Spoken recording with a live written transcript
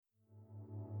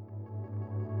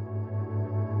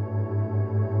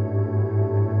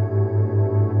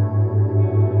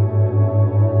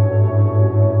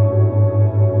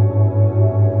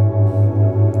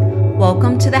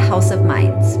to the House of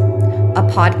Minds, a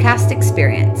podcast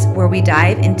experience where we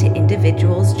dive into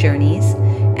individuals' journeys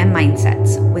and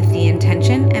mindsets with the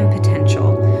intention and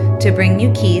potential to bring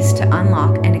you keys to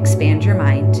unlock and expand your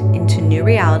mind into new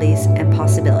realities and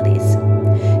possibilities.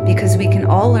 Because we can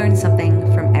all learn something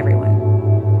from everyone.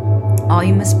 All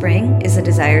you must bring is a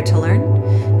desire to learn,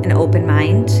 an open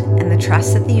mind, and the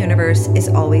trust that the universe is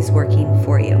always working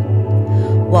for you.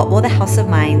 What will the House of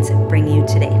Minds bring you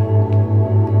today?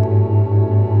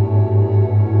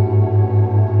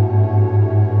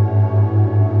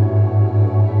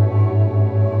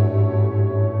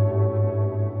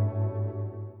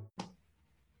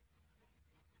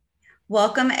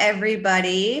 Welcome,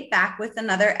 everybody, back with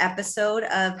another episode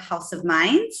of House of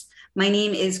Minds. My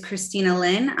name is Christina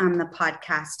Lynn. I'm the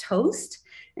podcast host.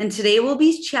 And today we'll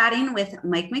be chatting with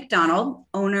Mike McDonald,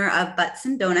 owner of Butts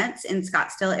and Donuts in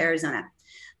Scottsdale, Arizona.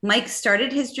 Mike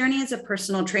started his journey as a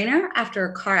personal trainer after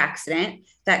a car accident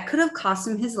that could have cost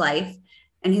him his life.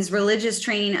 And his religious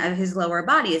training of his lower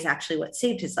body is actually what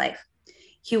saved his life.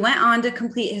 He went on to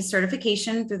complete his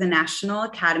certification through the National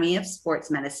Academy of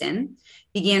Sports Medicine,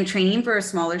 began training for a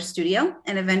smaller studio,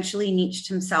 and eventually niched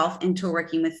himself into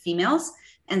working with females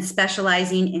and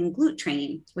specializing in glute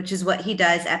training, which is what he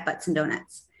does at Butts and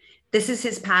Donuts. This is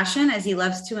his passion, as he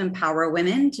loves to empower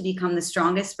women to become the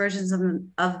strongest versions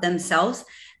of themselves,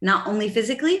 not only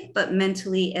physically, but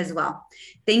mentally as well.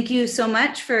 Thank you so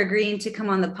much for agreeing to come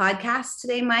on the podcast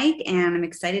today, Mike, and I'm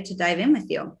excited to dive in with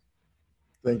you.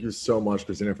 Thank you so much,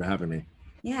 Christina, for having me.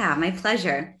 Yeah, my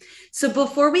pleasure. So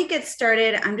before we get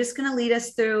started, I'm just going to lead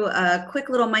us through a quick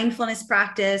little mindfulness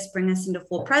practice, bring us into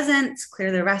full presence,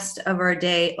 clear the rest of our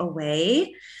day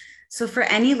away. So for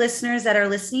any listeners that are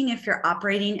listening, if you're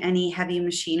operating any heavy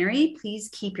machinery, please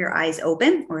keep your eyes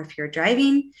open, or if you're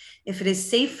driving, if it is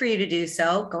safe for you to do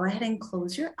so, go ahead and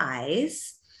close your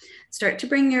eyes. Start to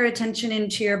bring your attention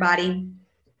into your body.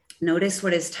 Notice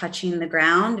what is touching the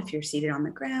ground. If you're seated on the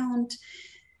ground,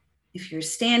 if you're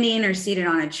standing or seated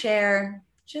on a chair,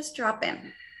 just drop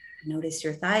in. Notice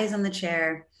your thighs on the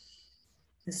chair,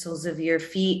 the soles of your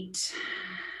feet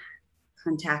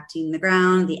contacting the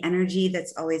ground, the energy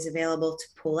that's always available to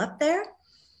pull up there,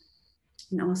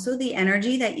 and also the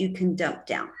energy that you can dump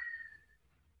down.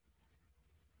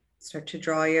 Start to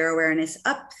draw your awareness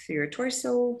up through your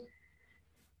torso,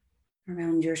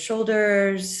 around your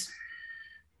shoulders,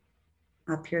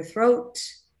 up your throat,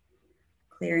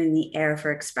 clearing the air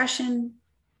for expression.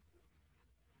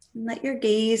 And let your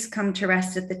gaze come to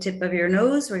rest at the tip of your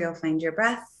nose, where you'll find your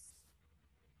breath.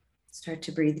 Start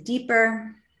to breathe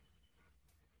deeper.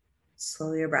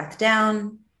 Slow your breath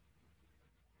down.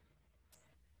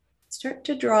 Start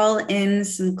to draw in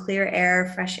some clear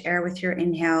air, fresh air with your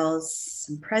inhales,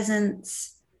 some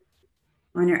presence.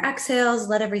 On your exhales,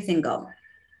 let everything go.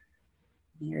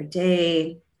 Your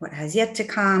day, what has yet to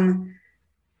come,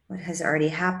 what has already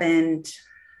happened.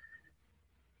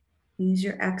 Use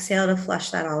your exhale to flush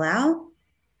that all out.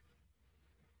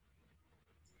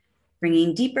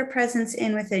 Bringing deeper presence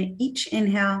in with each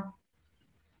inhale.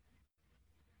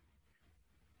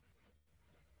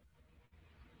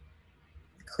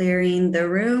 Clearing the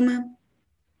room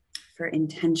for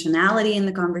intentionality in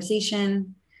the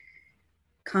conversation,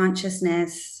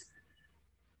 consciousness,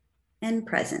 and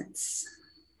presence.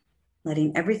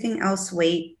 Letting everything else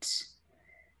wait.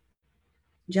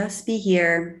 Just be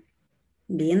here.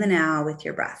 Be in the now with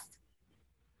your breath.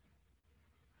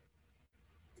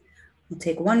 We'll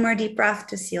take one more deep breath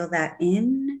to seal that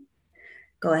in.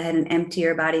 Go ahead and empty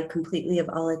your body completely of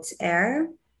all its air.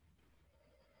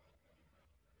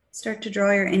 Start to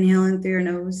draw your inhale in through your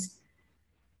nose,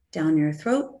 down your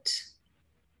throat.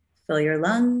 Fill your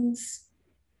lungs,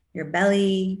 your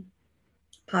belly.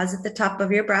 Pause at the top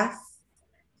of your breath.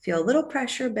 Feel a little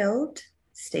pressure build.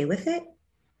 Stay with it.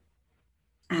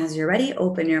 As you're ready,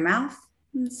 open your mouth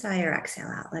and sigh or exhale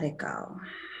out. Let it go.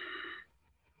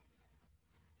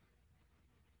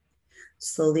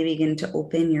 Slowly begin to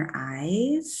open your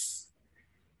eyes.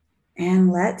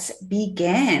 And let's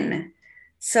begin.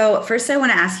 So first I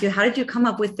want to ask you, how did you come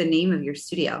up with the name of your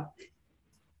studio?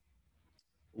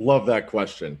 Love that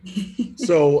question.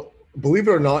 So believe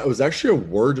it or not, it was actually a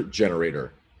word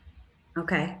generator.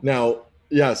 Okay. Now,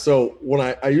 yeah, so when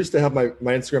I used to have my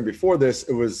Instagram before this,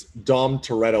 it was Dom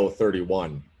Toretto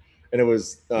 31. And it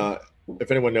was, if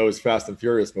anyone knows Fast and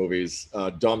Furious movies,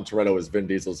 Dom Toretto is Vin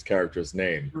Diesel's character's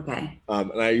name. Okay.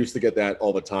 And I used to get that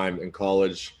all the time in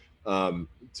college,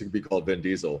 to be called Vin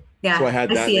Diesel. Yeah, so I had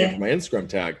that name for my Instagram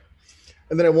tag.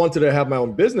 And then I wanted to have my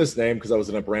own business name because I was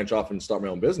going to branch off and start my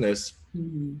own business.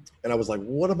 Mm-hmm. And I was like,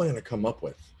 what am I going to come up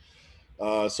with?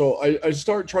 So I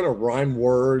start trying to rhyme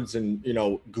words and,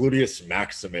 gluteus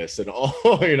maximus and all,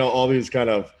 all these kind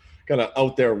of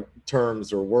out there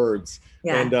terms or words.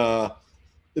 Yeah.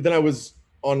 And then I was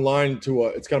online to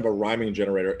it's kind of a rhyming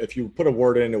generator. If you put a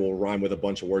word in, it will rhyme with a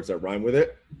bunch of words that rhyme with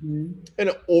it. Mhm.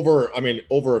 And over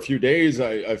a few days,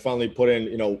 I finally put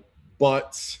in,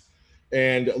 butts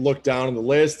and looked down on the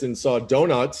list and saw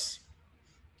donuts.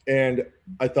 And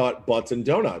I thought butts and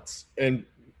donuts. And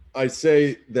I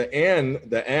say the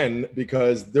N,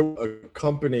 because there was a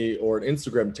company or an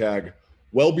Instagram tag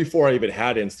well before I even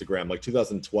had Instagram, like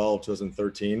 2012,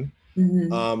 2013.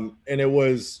 Mhm. And it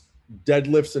was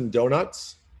deadlifts and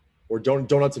donuts, or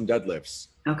donuts and deadlifts.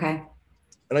 Okay.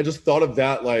 And I just thought of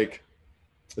that, like,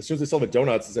 as soon as I saw the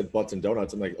donuts, it said butts and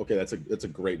donuts. I'm like, okay, that's a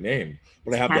great name,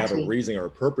 but I have to have a Catchy. reason or a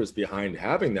purpose behind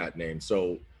having that name.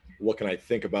 So what can I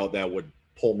think about that would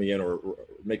pull me in or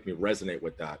make me resonate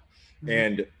with that?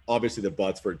 And obviously the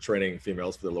butts for training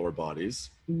females for their lower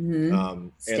bodies. Mm-hmm.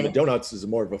 And the donuts is the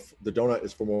donut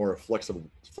is for more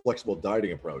flexible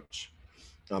dieting approach.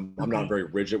 I'm not very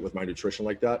rigid with my nutrition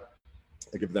like that.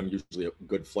 I give them usually a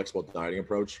good flexible dieting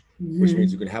approach, which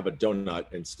means you can have a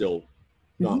donut and still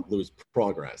not lose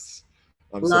progress.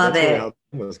 So Love that's really it. how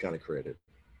it was kind of created.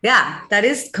 Yeah, that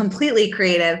is completely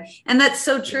creative. And that's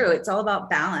so true. It's all about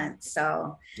balance.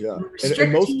 So yeah.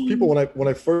 And most people, when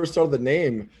I first started the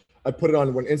name, I put it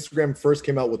on when Instagram first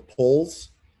came out with polls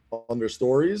on their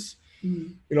stories.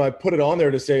 I put it on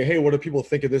there to say, hey, what do people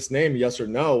think of this name? Yes or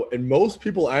no? And most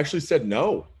people actually said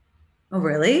no. Oh,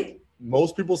 really?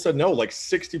 Most people said no, like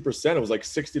 60%. It was like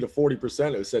 60 to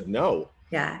 40%. It said no.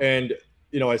 Yeah. And,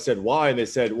 I said, why? And they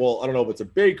said, well, I don't know if it's a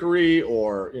bakery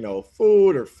or,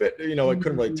 food or fit, I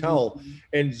couldn't really tell.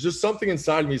 And just something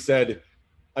inside me said,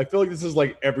 I feel like this is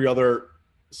like every other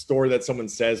story that someone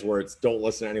says where it's don't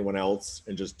listen to anyone else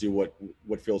and just do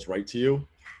what feels right to you.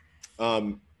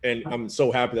 And I'm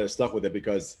so happy that I stuck with it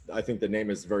because I think the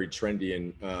name is very trendy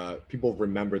and people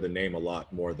remember the name a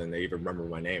lot more than they even remember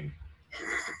my name.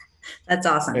 That's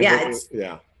awesome. And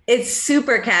yeah. It's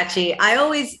super catchy.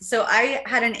 I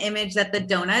had an image that the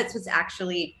donuts was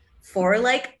actually for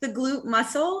like the glute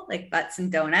muscle, like butts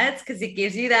and donuts, because it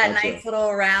gives you that nice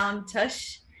little round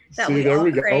tush that we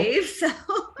all crave. So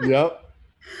yep.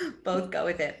 Both go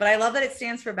with it. But I love that it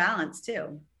stands for balance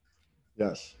too.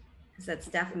 Yes. Because that's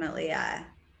definitely a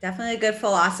good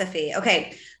philosophy.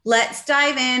 Okay, let's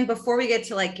dive in before we get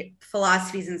to like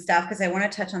philosophies and stuff, because I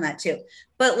want to touch on that too.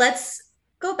 But let's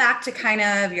go back to kind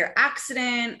of your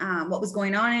accident, what was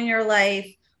going on in your life,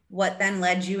 what then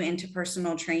led you into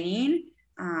personal training,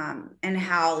 and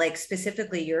how like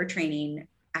specifically your training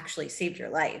actually saved your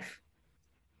life.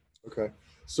 Okay.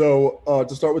 So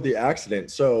to start with the accident.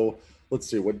 So let's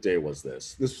see, what day was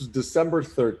this? This was December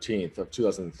 13th of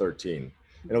 2013.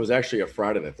 And it was actually a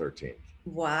Friday the 13th.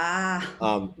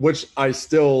 Wow. Which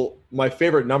my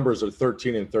favorite numbers are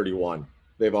 13 and 31.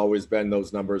 They've always been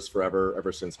those numbers forever,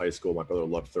 ever since high school. My brother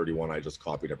loved 31. I just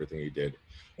copied everything he did.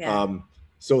 Yeah.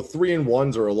 So 3 and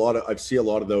 1s are I see a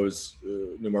lot of those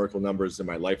numerical numbers in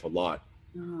my life a lot.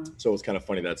 So it's kind of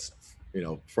funny. That's,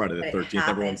 Friday the 13th,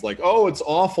 everyone's like, oh, it's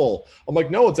awful. I'm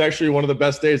like, no, it's actually one of the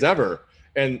best days ever.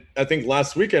 And I think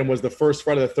last weekend was the first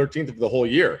Friday the 13th of the whole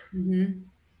year.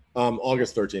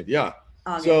 August 13th. Yeah.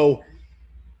 August. So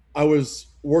I was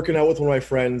working out with one of my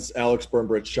friends, Alex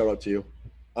Burnbridge, shout out to you.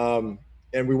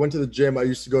 And we went to the gym. I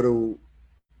used to go to,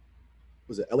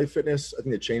 was it LA Fitness? I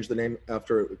think they changed the name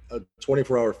after a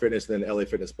 24-hour fitness, and then LA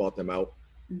Fitness bought them out.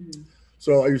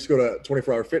 So I used to go to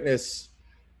 24-hour fitness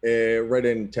right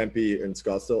in Tempe and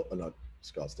Scottsdale. Not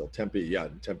Scottsdale, Tempe. Yeah,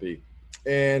 Tempe.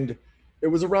 And it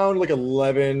was around like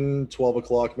 11, 12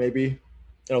 o'clock maybe. And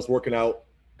I was working out,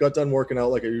 got done working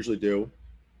out like I usually do.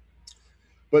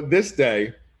 But this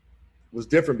day was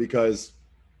different because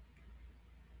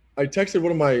I texted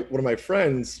one of my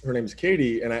friends, her name's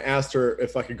Katie, and I asked her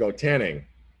if I could go tanning.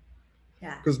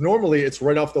 Yeah. Because normally it's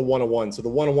right off the 101. So the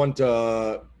 101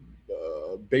 to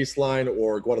Baseline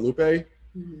or Guadalupe,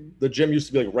 the gym used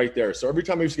to be like right there. So every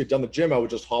time I used to get done the gym, I would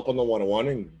just hop on the 101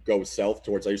 and go south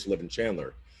towards, I used to live in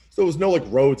Chandler. So there was no like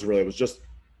roads really. It was just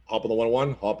hop on the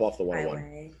 101, hop off the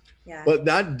 101. Yeah. But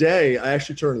that day I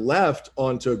actually turned left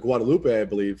onto Guadalupe, I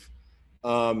believe.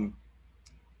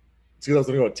 Because I was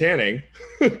going to go tanning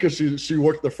because she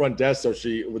worked the front desk. So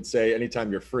she would say,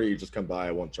 anytime you're free, just come by.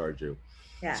 I won't charge you.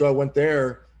 Yeah. So I went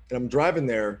there and I'm driving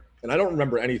there and I don't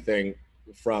remember anything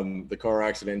from the car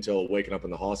accident until waking up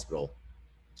in the hospital.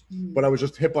 But I was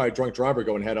just hit by a drunk driver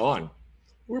going head on.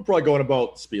 We were probably going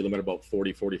about speed limit, about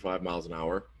 40, 45 miles an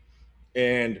hour.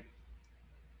 And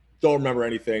don't remember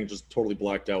anything, just totally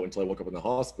blacked out until I woke up in the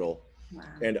hospital. Wow.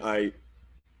 And I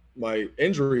my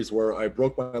injuries were I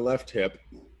broke my left hip.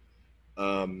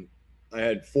 I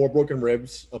had 4 broken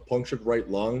ribs, a punctured right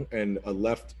lung, and a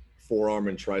left forearm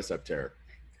and tricep tear.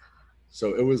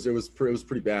 So it was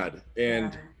pretty bad.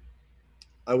 And Yeah.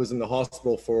 I was in the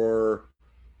hospital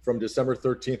from December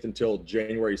 13th until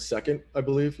January 2nd, I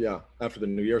believe. Yeah, after the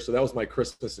New Year. So that was my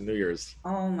Christmas and New Year's.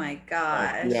 Oh my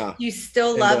gosh. Yeah, You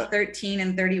still and love 13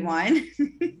 and 31?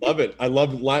 love it. I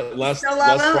love last Still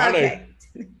love last them? Friday.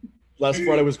 Okay. Last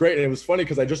Friday was great, and it was funny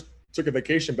because I just took a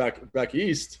vacation back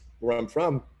east where I'm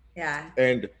from, Yeah.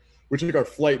 and we took our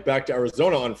flight back to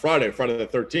Arizona on Friday the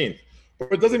 13th.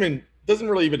 But it doesn't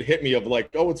really even hit me of like,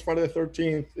 oh, it's Friday the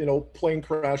 13th, plane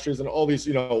crashes and all these,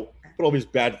 put all these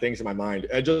bad things in my mind.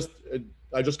 I just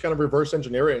kind of reverse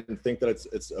engineer it and think that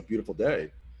it's a beautiful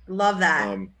day. Love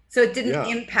that. So it didn't Yeah.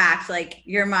 impact like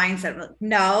your mindset. Like,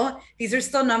 no, these are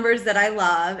still numbers that I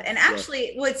love. And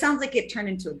actually, well, it sounds like it turned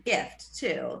into a gift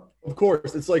too. Of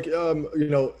course, it's like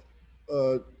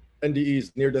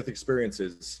NDEs, near-death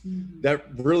experiences. Mhm. That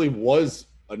really was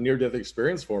a near-death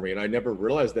experience for me, and I never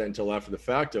realized that until after the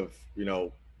fact of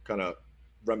kind of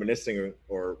reminiscing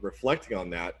or reflecting on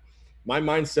that. My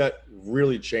mindset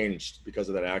really changed because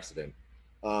of that accident.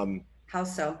 How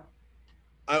so?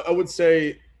 I would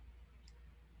say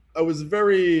I was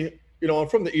very, I'm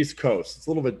from the East Coast. It's a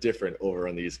little bit different over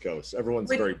on the East Coast. Everyone's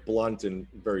Wait. very blunt and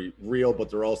very real, but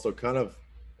they're also kind of,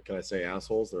 can I say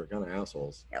assholes? They're kind of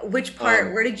assholes. Which part?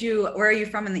 Um, Where are you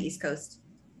from in the East Coast?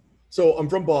 So I'm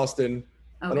from Boston.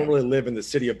 Okay. I don't really live in the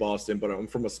city of Boston, but I'm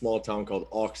from a small town called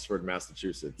Oxford,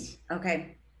 Massachusetts.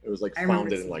 Okay. It was like I remember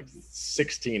founded in seeing like this.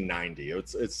 1690.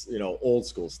 It's old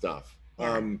school stuff.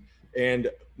 Yeah. And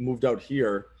moved out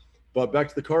here. But back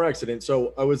to the car accident.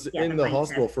 So I was Yeah, in the the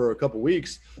hospital mindset. for a couple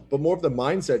weeks, but more of the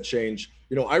mindset change.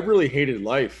 I really hated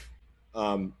life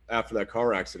after that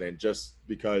car accident just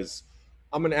because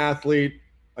I'm an athlete.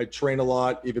 I train a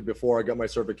lot. Even before I got my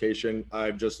certification,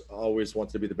 I've just always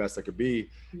wanted to be the best I could be.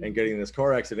 And getting in this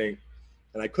car accident,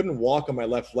 and I couldn't walk on my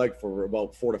left leg for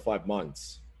about 4 to 5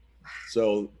 months.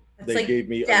 So It's they like gave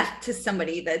me death to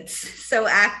somebody that's so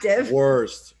active.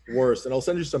 worst. And I'll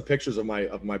send you some pictures of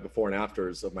my before and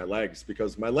afters of my legs,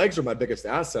 because my legs are my biggest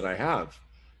asset I have.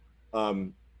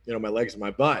 My legs and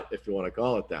my butt, if you want to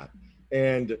call it that.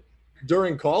 And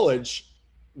during college,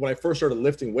 when I first started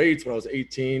lifting weights when I was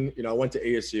 18, I went to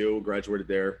ASU, graduated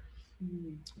there.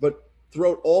 Mhm. But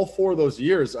throughout all 4 of those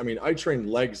years, I mean, I trained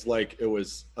legs like it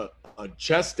was a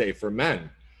chest day for men.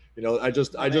 I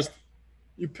just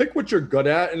you pick what you're good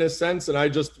at in a sense, and I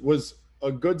just was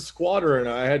a good squatter and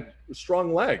I had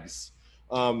strong legs.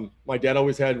 My dad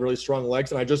always had really strong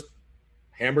legs, and I just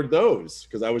hammered those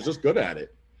because I was just good at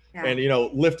it. Yeah. And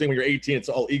lifting when you're 18, it's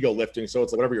all ego lifting, so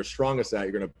it's like whatever you're strongest at,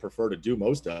 you're going to prefer to do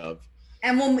most of.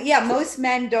 And most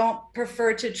men don't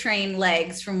prefer to train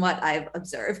legs from what I've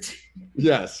observed.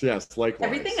 Yes, likewise.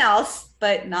 Everything else,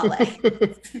 but not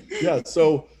legs. Yeah,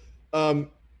 so I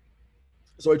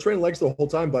trained legs the whole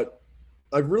time, but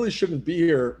I really shouldn't be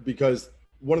here because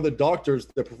one of the doctors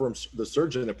that performs the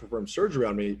surgeon that performed surgery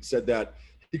on me said that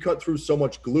he cut through so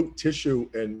much glute tissue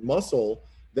and muscle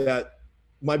that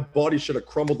my body should have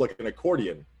crumbled like an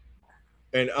accordion.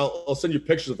 And I'll send you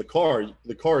pictures of the car.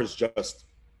 The car is just,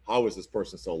 how is this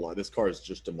person still alive? This car is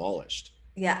just demolished.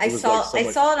 Yeah, I saw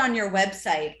it on your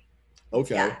website.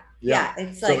 Okay. Yeah.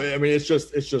 It's like, so I mean, it's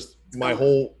just my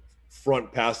whole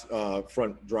front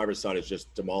driver's side is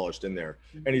just demolished in there.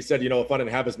 And he said, if I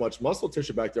didn't have as much muscle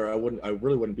tissue back there, I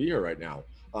really wouldn't be here right now.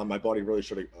 My body really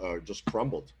should have just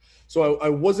crumbled. So I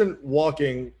wasn't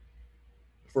walking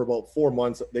for about 4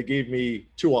 months. They gave me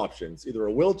 2 options, either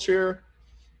a wheelchair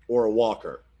or a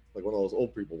walker, like one of those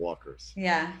old people walkers.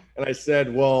 yeah. And I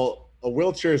said, well, a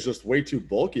wheelchair is just way too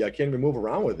bulky. I can't even move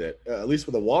around with it. At least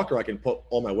with a walker, I can put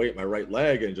all my weight in my right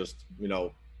leg and just,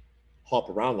 hop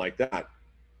around like that.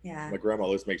 Yeah. My grandma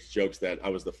always makes jokes that I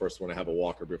was the first one to have a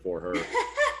walker before her.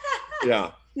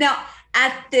 Yeah. Now,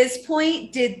 at this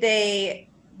point, they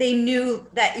knew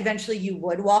that eventually you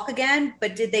would walk again,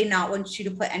 but did they not want you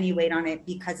to put any weight on it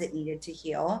because it needed to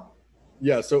heal?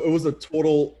 Yeah. So it was a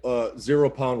total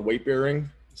 0-pound weight bearing.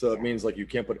 So that means like you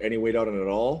can't put any weight on it at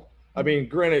all. I mean,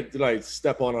 granted, did I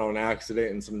step on it on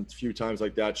accident and some few times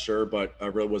like that? Sure. But I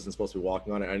really wasn't supposed to be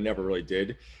walking on it. I never really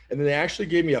did. And then they actually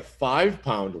gave me a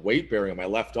 5-pound weight bearing on my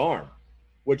left arm,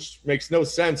 which makes no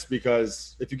sense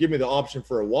because if you give me the option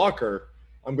for a walker,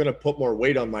 I'm going to put more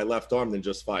weight on my left arm than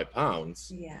just 5 pounds.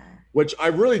 Yeah. Which I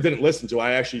really didn't listen to.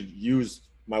 I actually used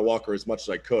my walker as much as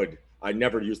I could. I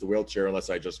never used the wheelchair unless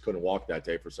I just couldn't walk that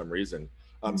day for some reason.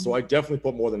 So I definitely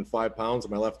put more than 5 pounds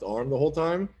on my left arm the whole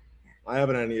time. I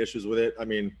haven't had any issues with it. I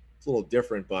mean, it's a little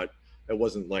different, but it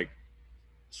wasn't like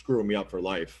screwing me up for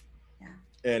life. Yeah.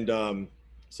 And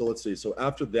so let's see. So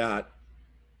after that,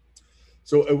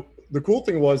 the cool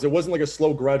thing was it wasn't like a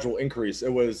slow gradual increase.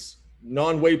 It was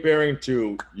non-weight bearing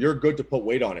to you're good to put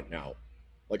weight on it now,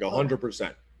 like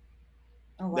 100%.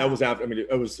 Oh, wow. That was after, I mean,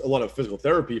 it was a lot of physical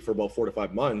therapy for about 4 to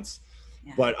 5 months,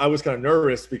 Yeah. but I was kind of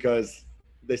nervous because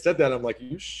they said that. I'm like, are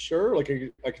you sure? Like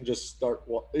I can just start.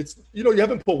 Well, it's, you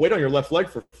haven't put weight on your left leg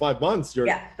for 5 months.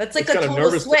 That's like a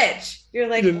total switch. You're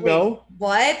like,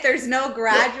 what? There's no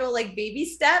gradual like baby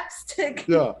steps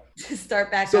to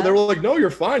start back so up. They were like, no,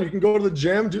 you're fine. You can go to the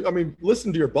gym.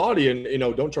 Listen to your body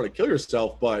and, don't try to kill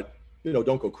yourself, but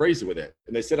don't go crazy with it.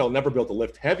 And they said I'll never be able to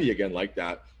lift heavy again like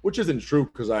that, which isn't true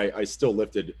because I still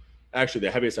lifted. Actually,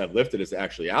 the heaviest I've lifted is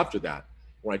actually after that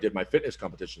when I did my fitness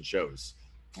competition shows.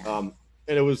 Yeah.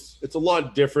 And it's a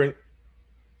lot different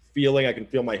feeling. I can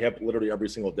feel my hip literally every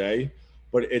single day,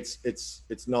 but it's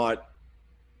not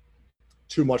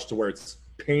too much to where it's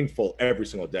painful every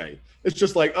single day. It's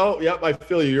just like, oh, yep, I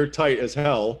feel you. You're tight as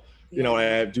hell. Yeah.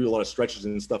 I do a lot of stretches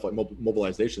and stuff like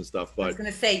mobilization stuff. But I was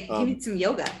going to say, you need some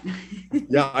yoga.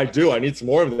 Yeah, I do. I need some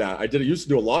more of that. Used to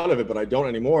do a lot of it, but I don't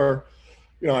anymore.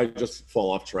 I just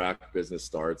fall off track. Business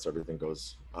starts. Everything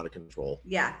goes out of control.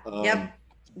 Yeah. Yep.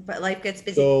 But life gets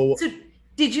busy. So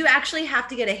did you actually have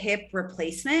to get a hip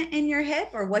replacement in your hip,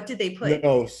 or what did they put?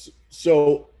 No.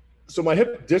 So my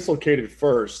hip dislocated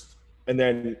first, and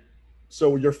then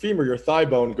so your femur, your thigh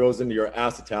bone, goes into your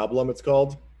acetabulum. It's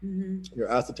called. Mm-hmm. Your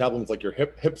acetabulum is like your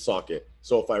hip socket.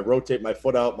 So if I rotate my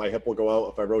foot out, my hip will go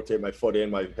out. If I rotate my foot in,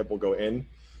 my hip will go in.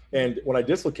 And when I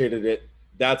dislocated it,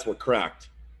 that's what cracked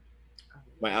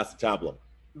my acetabulum.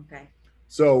 Okay.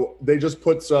 So they just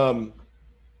put some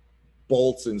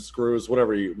bolts and screws,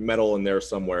 whatever, metal in there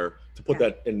somewhere to put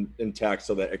that intact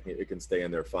so that it can stay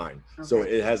in there fine. Okay. So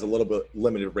it has a little bit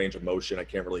limited range of motion. I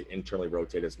can't really internally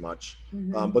rotate as much.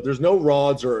 Mm-hmm. But there's no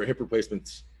rods or hip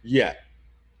replacements yet.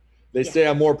 They say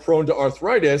I'm more prone to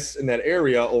arthritis in that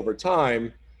area over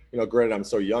time. Granted, I'm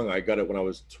so young. I got it when I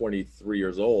was 23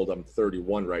 years old. I'm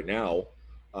 31 right now.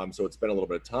 So it's been a little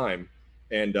bit of time.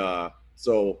 And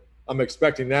so I'm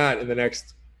expecting that in the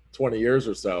next 20 years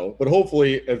or so. But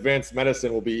hopefully advanced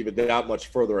medicine will be even that much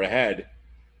further ahead.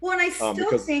 Well, and I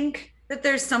still think that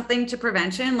there's something to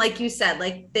prevention. Like you said,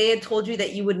 like they had told you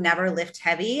that you would never lift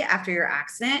heavy after your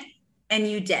accident, and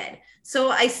you did. So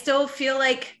I still feel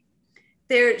like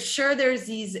there's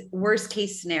these worst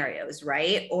case scenarios,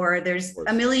 right? Or there's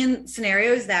a million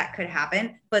scenarios that could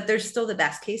happen, but there's still the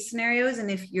best case scenarios.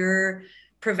 And if you're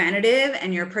preventative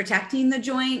and you're protecting the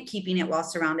joint, keeping it well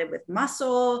surrounded with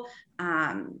muscle,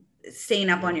 staying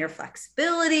up on your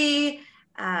flexibility,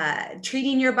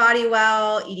 treating your body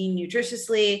well, eating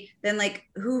nutritiously, then like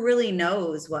who really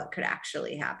knows what could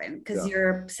actually happen? Because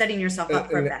you're setting yourself up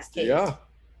for best case. Yeah.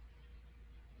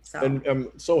 So. And I'm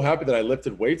so happy that I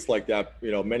lifted weights like that,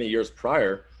 many years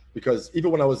prior, because even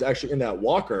when I was actually in that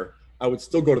walker, I would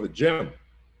still go to the gym.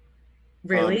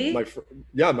 Really? My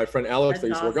friend Alex, that I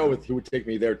used to work out with, he would take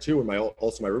me there too. And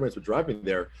also my roommates would drive me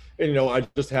there. And, I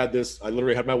just had I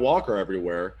literally had my walker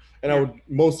everywhere, and I would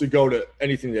mostly go to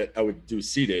anything that I would do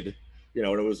seated, and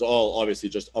it was all obviously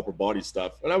just upper body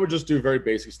stuff. And I would just do very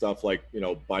basic stuff like,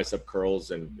 bicep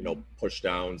curls and, push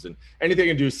downs and anything I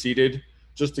can do seated,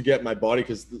 just to get my body,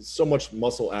 because so much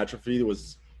muscle atrophy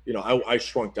was, I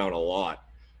shrunk down a lot.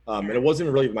 And it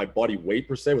wasn't really my body weight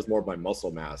per se, it was more of my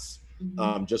muscle mass.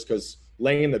 Mm-hmm. Just because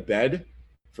laying in the bed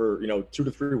for, 2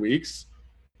 to 3 weeks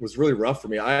was really rough for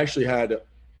me. I actually had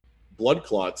blood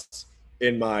clots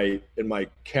in my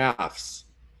calves,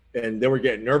 and they were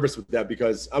getting nervous with that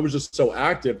because I was just so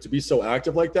active, to be so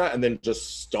active like that and then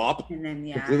just stop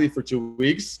completely for 2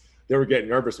 weeks. They were getting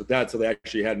nervous with that. So they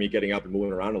actually had me getting up and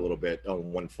moving around a little bit on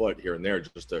one foot here and there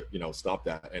just to, stop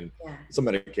that. And some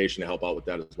medication to help out with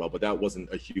that as well. But that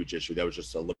wasn't a huge issue. That was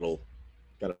just a little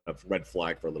kind of red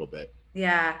flag for a little bit.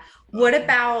 Yeah. What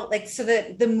about so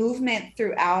the movement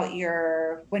throughout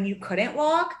when you couldn't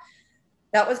walk,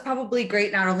 that was probably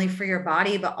great, not only for your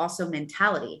body, but also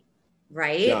mentality,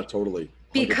 right? Yeah, totally.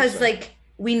 100%. Because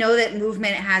we know that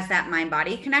movement has that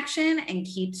mind-body connection and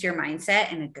keeps your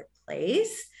mindset in a good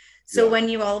place. So when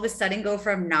you all of a sudden go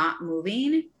from not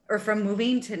moving or from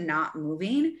moving to not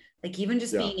moving, like even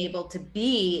just being able to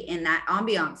be in that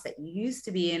ambiance that you used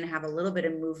to be in, have a little bit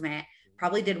of movement,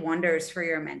 probably did wonders for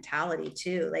your mentality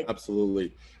too.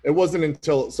 Absolutely. It wasn't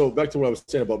until, so back to what I was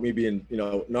saying about me being,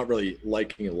 not really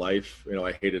liking life.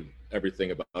 I hated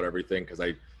everything about everything, because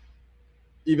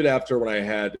even after when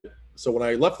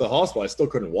I left the hospital, I still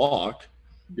couldn't walk.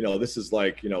 This is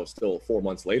still 4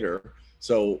 months later.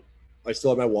 So I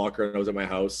still had my walker and I was at my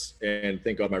house, and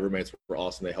thank God my roommates were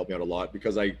awesome. They helped me out a lot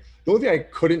because the only thing I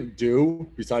couldn't do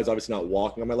besides obviously not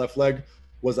walking on my left leg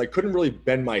was I couldn't really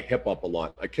bend my hip up a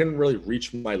lot. I couldn't really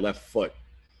reach my left foot.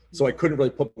 So I couldn't really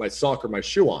put my sock or my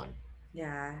shoe on.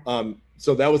 Yeah.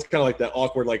 So that was kind of like that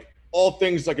awkward, like all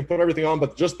things I can put everything on,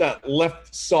 but just that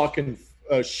left sock and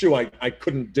shoe I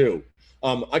couldn't do.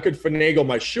 I could finagle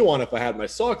my shoe on if I had my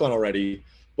sock on already,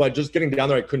 but just getting down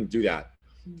there, I couldn't do that.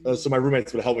 So my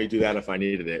roommates would help me do that if I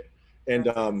needed it. And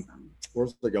awesome. Where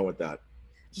was I going with that?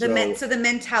 So the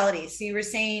mentality. So you were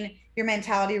saying your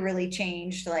mentality really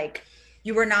changed. Like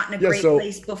you were not in a great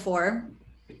place before.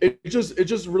 It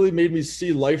just really made me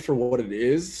see life for what it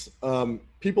is.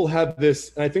 People have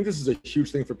this, and I think this is a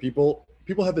huge thing for people.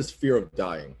 People have this fear of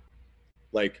dying,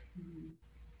 like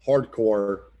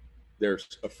hardcore. They're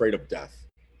afraid of death,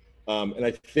 and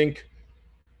I think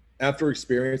after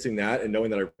experiencing that and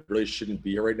knowing that I really shouldn't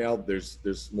be here right now,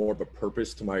 there's more of a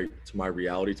purpose to my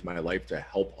reality, to my life, to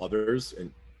help others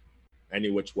in any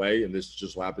which way. And this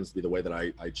just happens to be the way that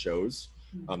I chose,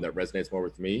 that resonates more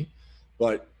with me.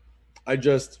 But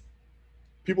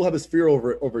people have this fear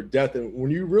over death. And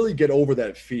when you really get over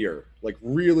that fear, like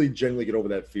really genuinely get over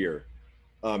that fear,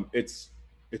 it's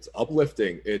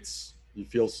uplifting. You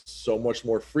feel so much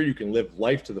more free. You can live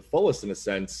life to the fullest in a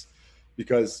sense,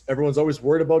 because everyone's always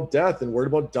worried about death and worried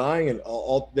about dying, and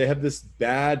all they have this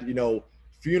bad,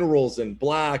 funerals and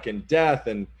black and death,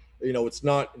 and it's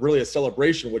not really a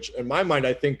celebration, which in my mind,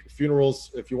 I think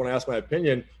funerals, if you want to ask my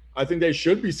opinion, I think they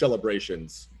should be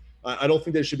celebrations. I don't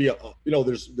think they should be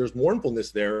there's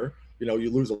mournfulness there, you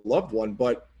lose a loved one,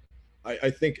 but I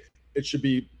think it should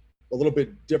be a little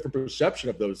bit different perception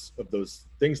of those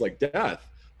things like death.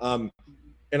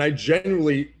 And I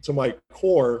genuinely, to my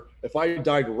core, if I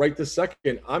died right this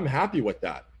second, I'm happy with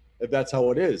that. If that's how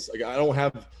it is. Like I don't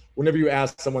have, whenever you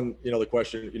ask someone, the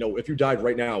question, if you died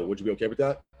right now, would you be okay with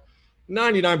that?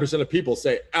 99% of people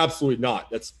say, absolutely not.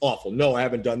 That's awful. No, I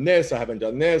haven't done this. I haven't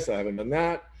done this. I haven't done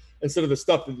that. Instead of the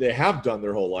stuff that they have done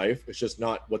their whole life, it's just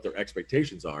not what their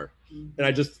expectations are. And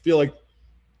I just feel like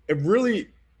it really,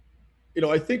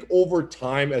 I think over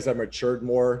time, as I matured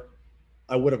more,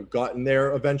 I would have gotten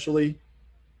there eventually.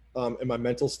 In my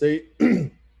mental state,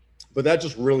 but that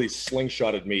just really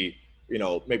slingshotted me,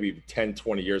 maybe 10,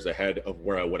 20 years ahead of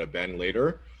where I would have been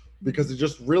later, because it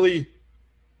just really,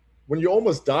 when you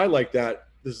almost die like that,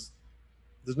 there's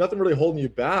nothing really holding you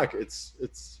back. It's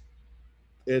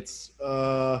I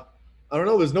don't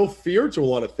know. There's no fear to a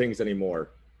lot of things anymore,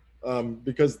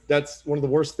 because that's one of the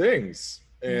worst things.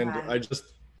 And yeah.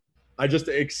 I just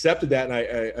accepted that,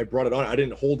 and I brought it on. I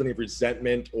didn't hold any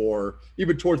resentment or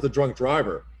even towards the drunk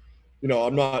driver.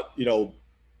 I'm not, going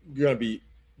to be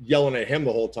yelling at him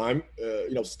the whole time.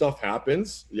 Stuff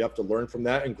happens. You have to learn from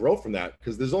that and grow from that,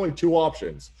 because there's only two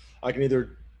options. I can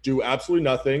either do absolutely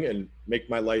nothing and make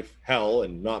my life hell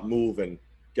and not move and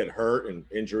get hurt and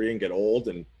injury and get old.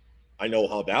 And I know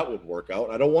how that would work out.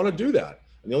 I don't want to do that.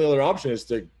 And the only other option is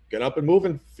to get up and move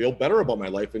and feel better about my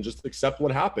life and just accept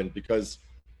what happened, because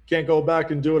you can't go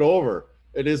back and do it over.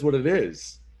 It is what it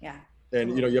is. Yeah.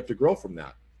 And, you have to grow from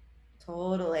that.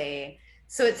 Totally.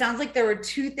 So it sounds like there were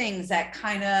two things that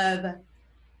kind of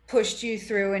pushed you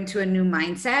through into a new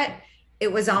mindset.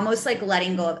 It was almost like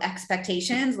letting go of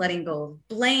expectations, letting go of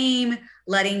blame,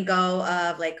 letting go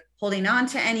of like holding on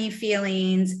to any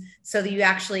feelings, so that you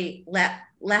actually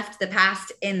left the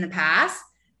past in the past.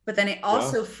 But then it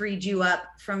also freed you up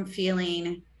from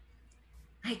feeling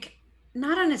like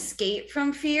not an escape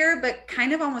from fear, but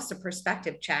kind of almost a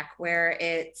perspective check, where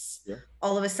it's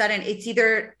all of a sudden it's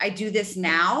either I do this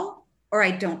now or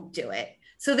I don't do it.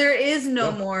 So there is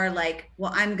no more like,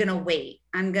 well, I'm going to wait.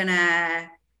 I'm going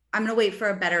to wait for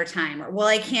a better time, or, well,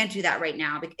 I can't do that right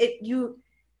now.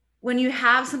 When you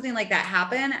have something like that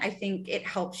happen, I think it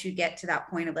helps you get to that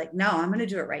point of like, no, I'm going to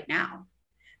do it right now,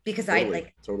 because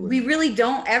we really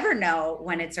don't ever know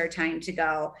when it's our time to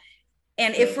go.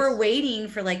 And if we're waiting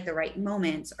for like the right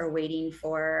moments or waiting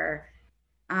for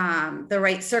the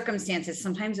right circumstances,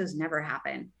 sometimes those never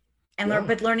happen. And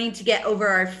but learning to get over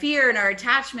our fear and our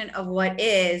attachment of what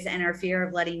is, and our fear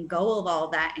of letting go of all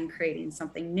that and creating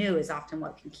something new, is often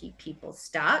what can keep people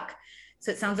stuck.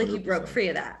 So it sounds like 100%. You broke free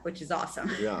of that, which is awesome.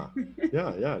 Yeah.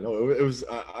 No, it was,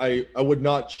 I would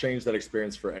not change that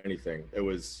experience for anything. It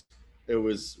was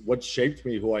what shaped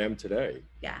me who I am today.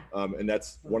 Yeah. And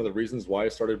that's one of the reasons why I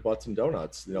started Butts and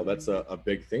Donuts. That's a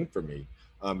big thing for me,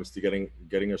 is to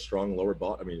getting a strong lower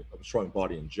body. I mean, a strong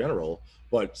body in general,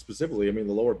 but specifically, the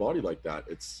lower body like that.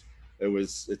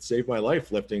 It saved my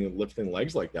life lifting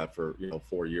legs like that for,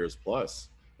 4 years plus.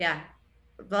 Yeah.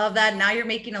 Love that. Now you're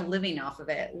making a living off of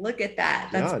it. Look at that.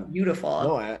 That's Yeah. beautiful.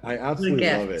 No, I absolutely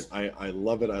love it. I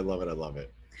love it. I love it. I love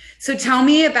it. So tell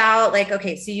me about like,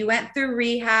 okay, so you went through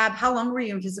rehab. How long were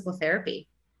you in physical therapy?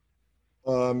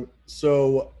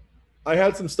 So I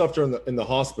had some stuff during in the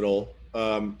hospital.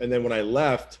 And then when I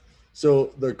left,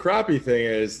 so the crappy thing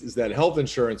is that health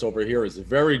insurance over here is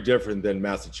very different than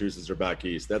Massachusetts or back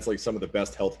east. That's like some of the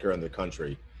best healthcare in the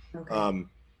country. Okay.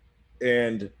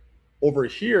 And over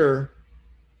here,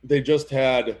 they just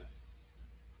had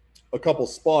a couple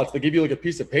spots. They give you like a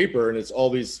piece of paper and it's all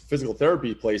these physical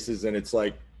therapy places. And it's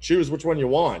like, choose which one you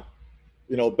want.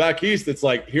 You know, back east, it's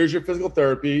like, here's your physical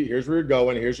therapy. Here's where you're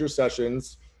going. Here's your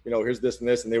sessions. You know, here's this and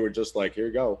this. And they were just like, here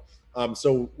you go.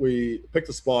 So we picked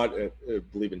a spot, I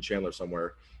believe in Chandler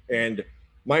somewhere. And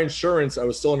my insurance, I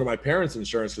was still under my parents'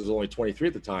 insurance because I was only 23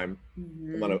 at the time.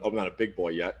 Mm-hmm. I'm not a big boy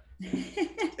yet.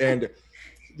 And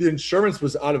the insurance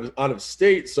was out of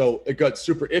state. So it got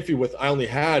super iffy with, I only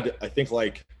had, I think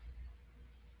like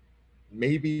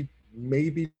maybe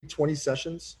 20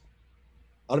 sessions.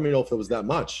 I don't even know if it was that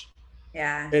much.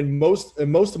 Yeah. And most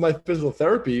of my physical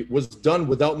therapy was done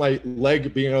without my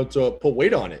leg being able to put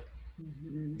weight on it.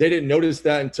 Mm-hmm. They didn't notice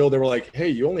that until they were like, hey,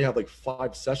 you only have like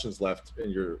 5 sessions left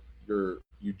and you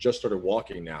just started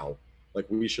walking now. Like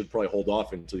we should probably hold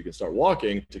off until you can start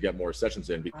walking to get more sessions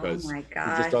in because you've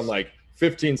just done like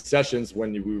 15 sessions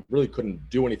when you really couldn't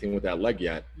do anything with that leg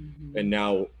yet. Mm-hmm. And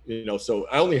now, you know, so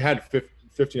I only had 15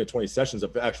 to 20 sessions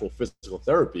of actual physical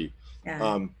therapy.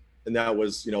 Yeah. And that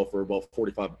was, you know, for about 4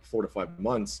 to 5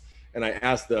 months. And I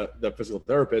asked the physical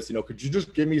therapist, you know, could you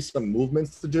just give me some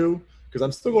movements to do? Because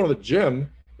I'm still going to the gym.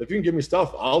 If you can give me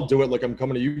stuff, I'll do it like I'm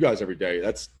coming to you guys every day.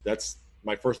 That's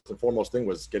my first and foremost thing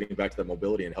was getting back to that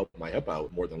mobility and helping my hip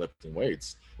out more than lifting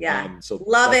weights. Yeah. So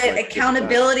love it.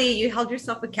 Accountability. You held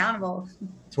yourself accountable.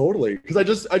 Totally. Because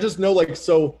I just know like,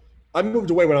 so I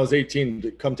moved away when I was 18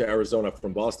 to come to Arizona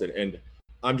from Boston. And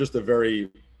I'm just a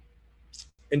very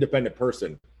independent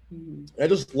person. Mm-hmm. I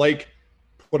just like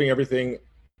putting everything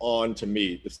on to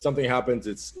me. If something happens,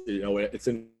 it's, you know, it's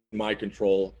in my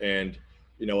control. And,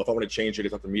 you know, if I want to change it,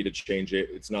 it's up to me to change it.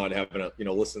 It's not having to, you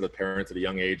know, listen to the parents at a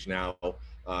young age now.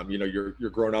 You know, you're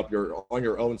grown up, you're on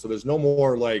your own. So there's no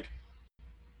more like,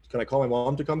 can I call my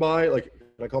mom to come by? Like,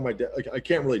 can I call my dad? Like, I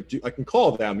can't really I can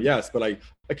call them, yes, but I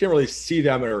can't really see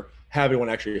them or have anyone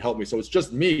actually help me. So it's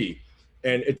just me.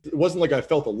 And it wasn't like I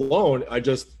felt alone.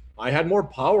 I had more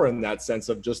power in that sense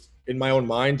of just in my own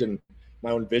mind and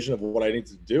my own vision of what I need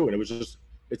to do. And it was just,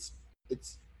 it's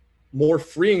more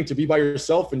freeing to be by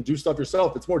yourself and do stuff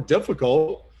yourself. It's more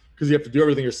difficult because you have to do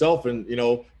everything yourself and, you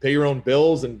know, pay your own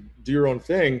bills and do your own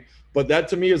thing. But that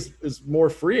to me is more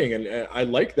freeing. And I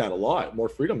like that a lot, more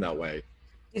freedom that way.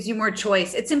 Gives you more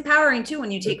choice. It's empowering too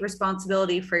when you take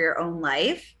responsibility for your own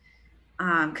life.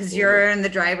 Because you're in the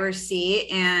driver's seat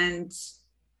and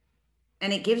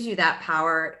it gives you that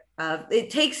power of, it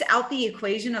takes out the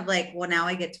equation of like, well, now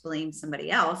I get to blame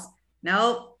somebody else.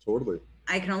 Nope. Totally.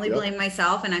 I can only blame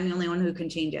myself and I'm the only one who can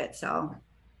change it. So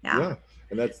yeah.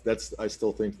 And that's, I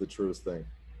still think the truest thing.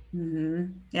 Mm-hmm.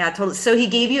 Yeah, totally. So he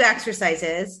gave you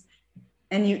exercises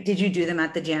and did you do them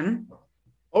at the gym?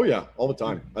 Oh yeah, all the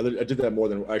time. I did that more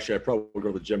than actually. I probably would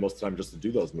go to the gym most of the time just to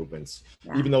do those movements,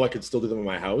 even though I could still do them in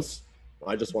my house.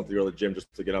 I just wanted to go to the gym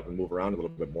just to get up and move around a little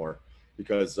bit more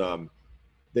because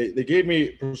they gave me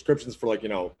prescriptions for like, you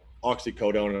know,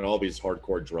 oxycodone and all these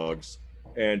hardcore drugs.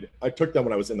 And I took them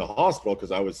when I was in the hospital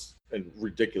because I was in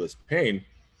ridiculous pain.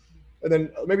 And then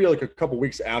maybe like a couple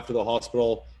weeks after the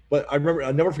hospital, but I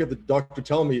never forget the doctor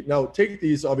telling me, now take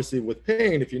these obviously with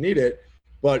pain if you need it,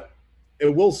 but it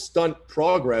will stunt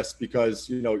progress because,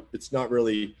 you know, it's not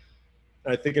really,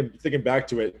 I think I'm thinking back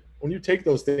to it, when you take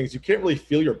those things, you can't really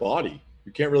feel your body.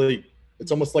 You can't really,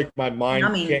 it's almost like my mind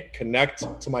can't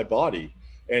connect to my body.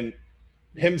 And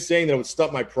him saying that it would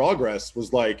stunt my progress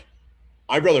was like,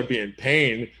 I'd rather be in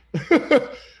pain.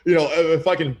 You know, if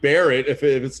I can bear it, if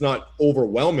it's not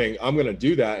overwhelming, I'm going to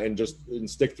do that and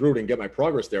stick through it and get my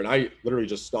progress there. And I literally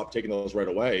just stopped taking those right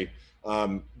away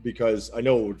because I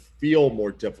know it would feel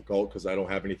more difficult because I don't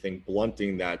have anything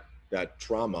blunting that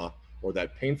trauma or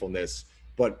that painfulness,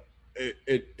 but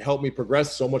it helped me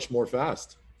progress so much more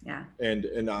fast. Yeah.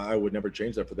 And I would never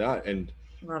change that for that. And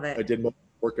love it. I did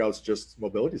workouts, just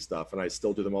mobility stuff, and I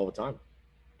still do them all the time.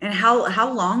 And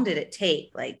how long did it take?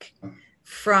 Like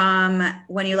from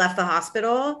when you left the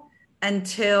hospital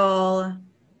until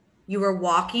you were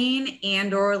walking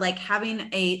and or like having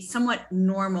a somewhat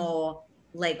normal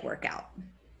leg workout?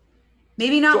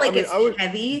 Maybe not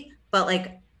heavy, but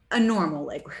like a normal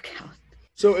leg workout.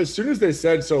 So as soon as they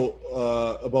said,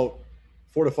 about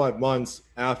 4 to 5 months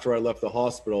after I left the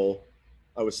hospital,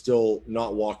 I was still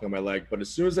not walking on my leg. But as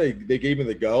soon as they gave me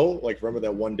the go, like remember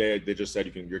that one day they just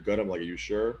said you're good. I'm like, are you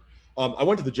sure? I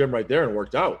went to the gym right there and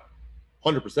worked out,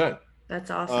 100%.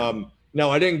 That's awesome. Now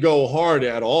I didn't go hard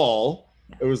at all.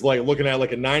 It was like looking at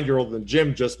like a 9-year-old in the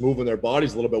gym, just moving their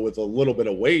bodies a little bit with a little bit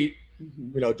of weight,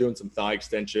 doing some thigh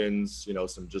extensions,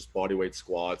 some just body weight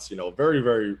squats, very,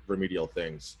 very remedial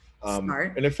things.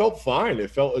 Smart. And it felt fine.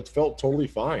 It felt totally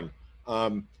fine.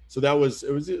 So it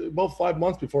was about 5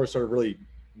 months before I started really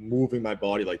moving my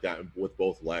body like that with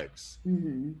both legs.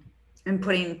 And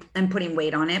putting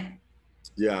weight on it.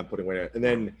 Yeah, I'm putting weight on it. And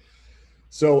then,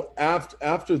 so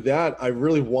after that, I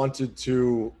really wanted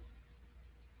to.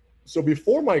 So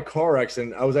before my car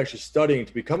accident, I was actually studying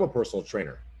to become a personal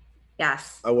trainer.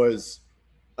 Yes. I was,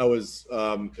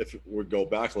 if we go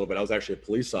back a little bit, I was actually a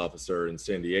police officer in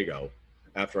San Diego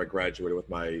after I graduated with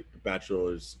my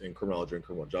bachelor's in criminology and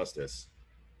criminal justice.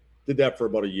 Did that for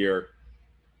about a year.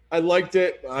 I liked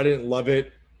it. I didn't love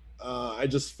it. I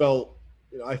just felt,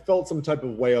 I felt some type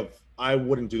of way of, I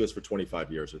wouldn't do this for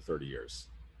 25 years or 30 years.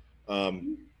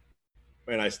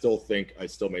 And I still think I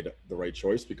still made the right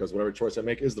choice, because whatever choice I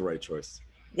make is the right choice.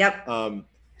 Yep.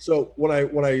 So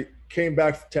when I came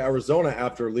back to Arizona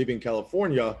after leaving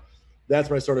California, that's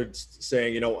when I started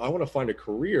saying, I want to find a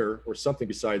career or something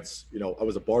besides, I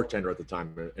was a bartender at the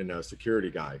time and a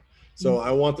security guy. So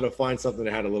I wanted to find something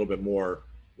that had a little bit more,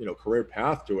 career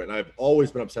path to it. And I've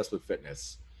always been obsessed with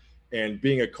fitness. And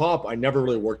being a cop, I never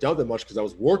really worked out that much because I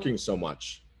was working so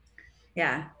much.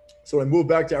 Yeah. So when I moved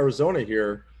back to Arizona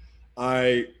here,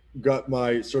 I got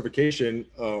my certification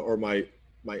or my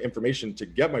information to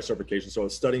get my certification. So I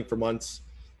was studying for months,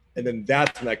 and then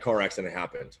that's when that car accident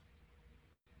happened.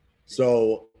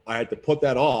 So I had to put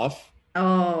that off.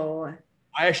 Oh.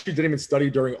 I actually didn't even study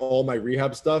during all my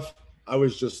rehab stuff. I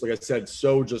was just, like I said,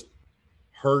 so just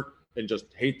hurt and just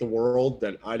hate the world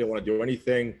that I didn't want to do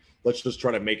anything. Let's just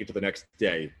try to make it to the next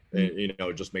day. And,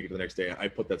 just make it to the next day. I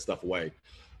put that stuff away.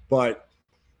 But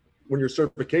when your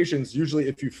certifications, usually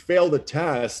if you fail the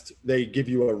test, they give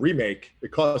you a remake.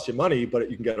 It costs you money, but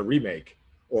you can get a remake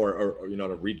or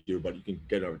not a redo, but you can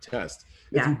get another test.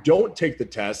 Yeah. If you don't take the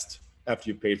test after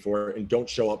you've paid for it and don't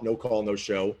show up, no call, no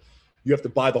show, you have to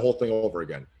buy the whole thing over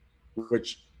again,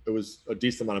 which it was a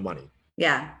decent amount of money.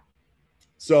 Yeah.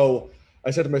 So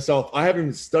I said to myself, I haven't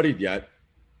even studied yet.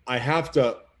 I have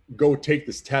to go take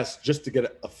this test just to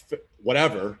get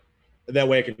whatever. That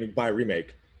way I can buy a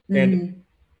remake. And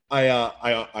I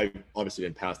obviously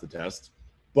didn't pass the test,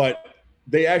 but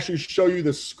they actually show you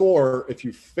the score if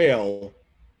you fail,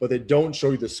 but they don't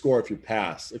show you the score if you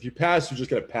pass. If you pass, you just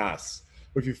get a pass.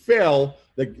 But if you fail,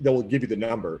 they will give you the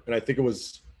number. And I think it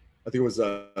was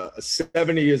a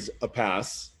 70 is a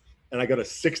pass, and I got a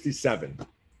 67.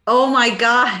 Oh my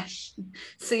gosh!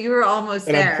 So you were almost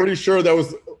there. And I'm pretty sure that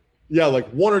was, like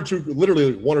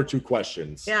literally one or two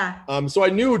questions. Yeah. So I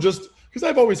knew, just because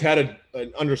I've always had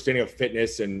an understanding of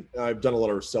fitness, and I've done a lot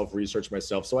of self-research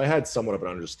myself, so I had somewhat of an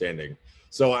understanding.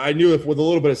 So I knew if with a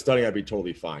little bit of studying, I'd be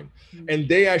totally fine. And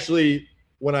they actually,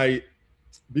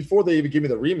 before they even gave me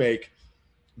the remake,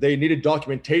 they needed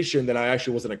documentation that I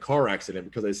actually was in a car accident,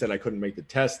 because they said I couldn't make the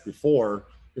test before,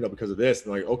 because of this.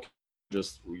 And like, okay,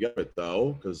 we get it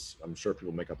though, because I'm sure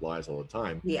people make up lies all the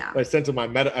time. Yeah. But I sent them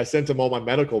all my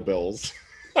medical bills.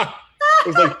 It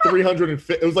was like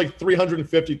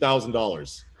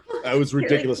 $350,000. It was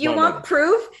ridiculous. You want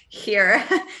proof? Here.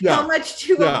 Yeah. How much do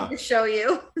you want me to show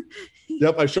you?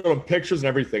 Yep, I showed them pictures and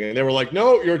everything, and they were like,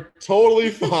 "No, you're totally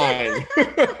fine."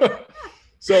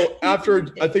 So after,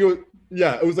 I think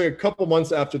it was like a couple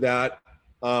months after that.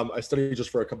 I studied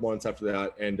just for a couple months after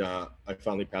that, and I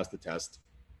finally passed the test.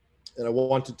 And I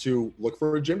wanted to look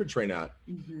for a gym to train at.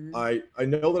 I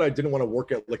know that I didn't want to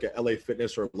work at like a LA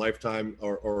Fitness or a Lifetime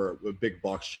or a big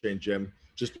box chain gym,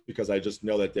 just because I just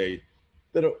know that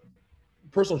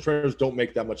personal trainers don't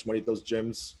make that much money at those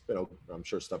gyms. I'm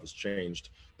sure stuff has changed,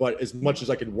 but as much as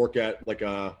I could work at like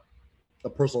a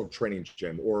personal training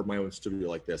gym or my own studio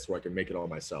like this, where I can make it all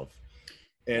myself.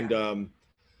 And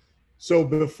so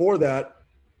before that,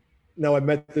 now I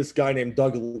met this guy named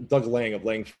Doug Lang of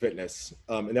Lang Fitness.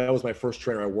 And that was my first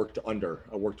trainer I worked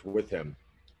with him.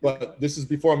 But this is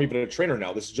before I'm even a trainer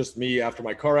now. This is just me after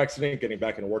my car accident, getting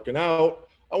back into working out.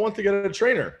 I want to get a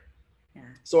trainer. Yeah.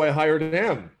 So I hired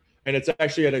him. And it's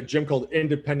actually at a gym called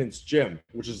Independence Gym,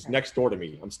 which is next door to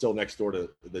me. I'm still next door to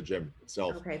the gym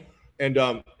itself. Okay.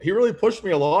 And he really pushed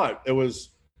me a lot. It was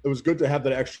good to have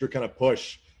that extra kind of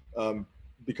push,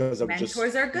 because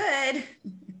mentors are good.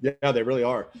 Yeah, they really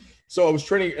are. So I was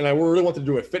training, and I really wanted to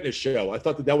do a fitness show. I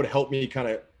thought that would help me, kind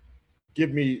of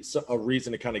give me a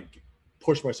reason to kind of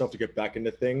push myself to get back into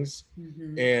things,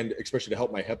 and especially to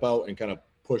help my hip out and kind of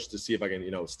push to see if I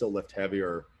can, still lift heavy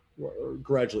or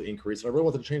gradually increase. And I really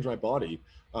wanted to change my body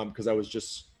because I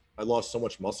lost so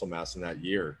much muscle mass in that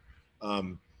year.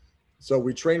 So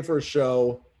we trained for a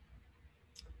show.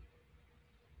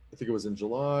 I think it was in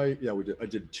July. Yeah, we did. I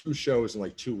did 2 shows in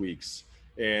like 2 weeks,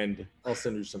 and I'll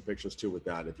send you some pictures too with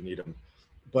that if you need them.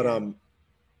 But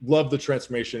loved the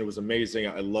transformation. It was amazing.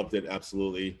 I loved it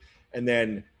absolutely. And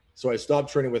then so I stopped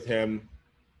training with him.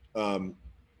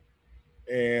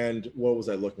 And what was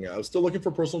I looking at? I was still looking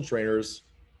for personal trainers.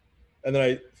 And then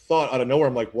I thought out of nowhere,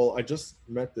 I'm like, well, I just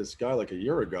met this guy like a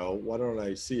year ago. Why don't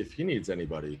I see if he needs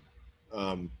anybody?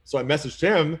 So I messaged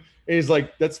him, and he's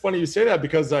like, that's funny you say that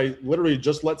because I literally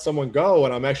just let someone go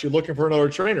and I'm actually looking for another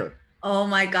trainer. Oh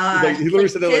my God. He literally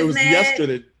said that it was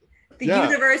yesterday. The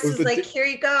universe was like, here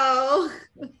you go.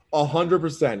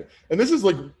 100%. And this is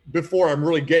like before I'm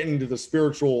really getting into the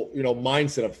spiritual,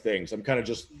 mindset of things. I'm kind of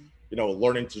just,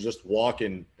 learning to just walk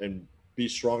and be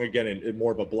strong again in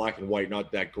more of a black and white,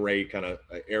 not that gray kind of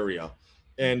area.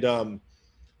 And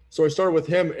so I started with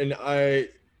him, and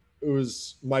it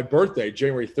was my birthday,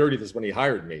 January 30th is when he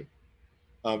hired me.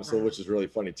 Which is really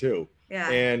funny too. Yeah.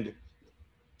 And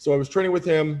so I was training with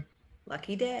him.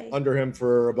 Lucky day. Under him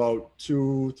for about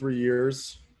 2-3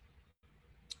 years.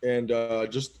 And I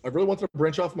really wanted to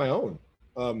branch off my own.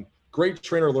 Great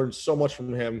trainer, learned so much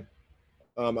from him.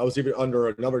 I was even under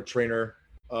another trainer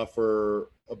I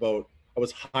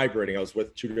was hybriding. I was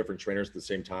with 2 different trainers at the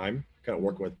same time, kind of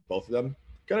working with both of them.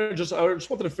 I just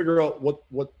wanted to figure out what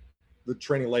the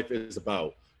training life is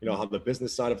about, how the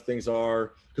business side of things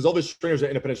are. Because all these trainers at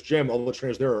Independence Gym, all the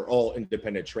trainers there are all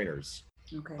independent trainers.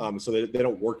 Okay. So they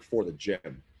don't work for the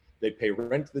gym. They pay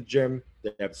rent to the gym.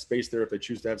 They have space there if they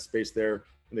choose to have space there,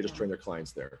 and they just train their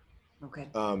clients there. Okay.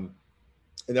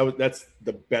 And that's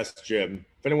the best gym.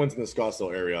 If anyone's in the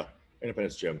Scottsdale area,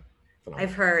 Independence Gym. Phenomenal.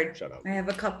 I've heard. Shout out. I have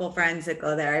a couple friends that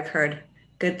go there. I've heard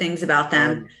good things about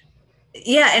them.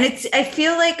 Yeah, and I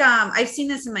feel like I've seen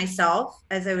this in myself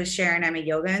as I was sharing. I'm a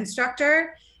yoga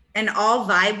instructor, and all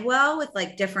vibe well with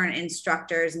like different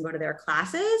instructors and go to their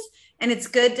classes. And it's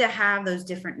good to have those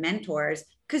different mentors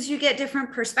because you get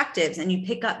different perspectives and you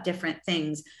pick up different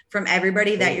things from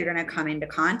everybody that you're going to come into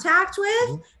contact with.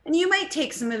 Mm-hmm. And you might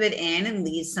take some of it in and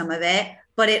leave some of it,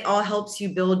 but it all helps you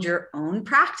build your own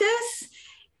practice.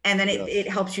 And then it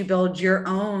helps you build your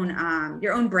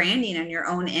own branding and your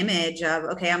own image of,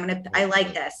 okay, I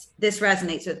like this. This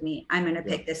resonates with me. I'm going to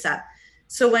pick this up.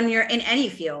 So when you're in any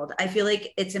field, I feel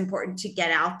like it's important to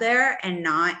get out there and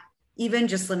not even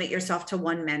just limit yourself to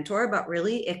one mentor, but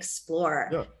really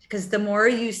explore. Because the more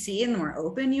you see and the more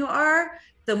open you are,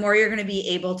 the more you're going to be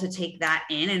able to take that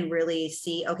in and really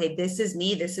see, okay, this is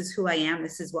me. This is who I am.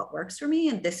 This is what works for me.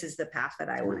 And this is the path that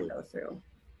I want to go through.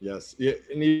 Yes. Yeah.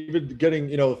 And even getting,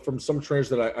 from some trainers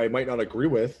that I might not agree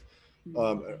with,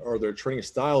 or their training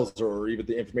styles, or even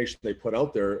the information they put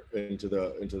out there into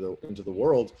the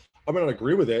world, I might not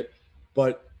agree with it,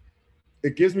 but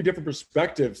it gives me different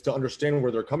perspectives to understand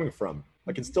where they're coming from.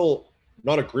 I can still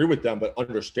not agree with them, but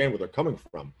understand where they're coming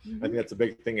from. Mm-hmm. I think that's a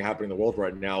big thing happening in the world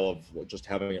right now, of just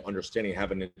having an understanding,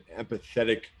 having an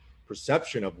empathetic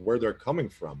perception of where they're coming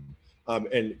from.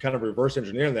 And kind of reverse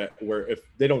engineering that, where if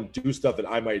they don't do stuff that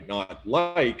I might not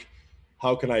like,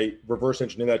 how can I reverse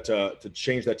engineer that to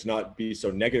change that, to not be so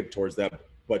negative towards that,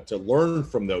 but to learn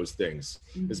from those things.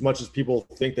 Mm-hmm. As much as people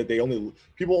think that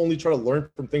people only try to learn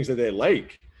from things that they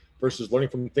like versus learning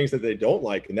from things that they don't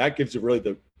like. And that gives you really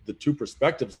the 2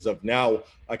 perspectives of, now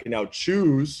I can now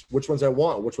choose which ones I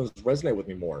want, which ones resonate with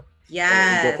me more. Yeah.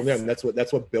 And go from there. And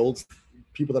that's what builds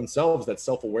people themselves, that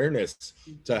self-awareness,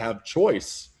 to have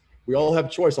choice. We all have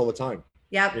choice all the time.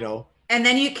 Yep. And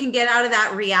then you can get out of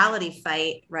that reality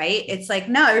fight, right? It's like,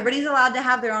 no, everybody's allowed to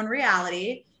have their own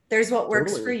reality. There's what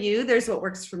works for you. There's what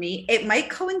works for me. It might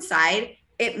coincide.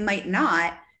 It might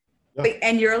not. Yeah.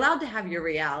 And you're allowed to have your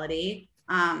reality.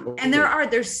 And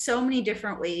there's so many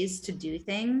different ways to do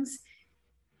things.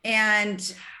 And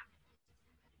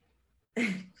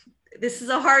this is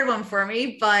a hard one for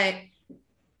me, but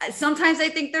sometimes I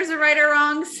think there's a right or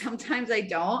wrong. Sometimes I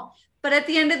don't. But at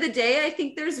the end of the day, I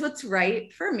think there's what's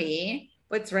right for me,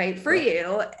 what's right for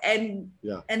you. And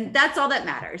that's all that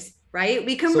matters, right?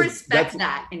 We can respect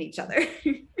that in each other.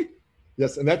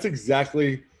 Yes. And that's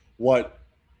exactly what.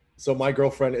 So my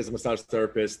girlfriend is a massage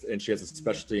therapist, and she has a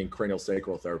specialty in cranial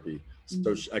sacral therapy.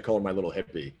 So I call her my little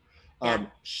hippie.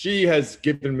 She has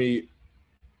given me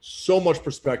so much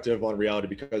perspective on reality,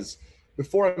 because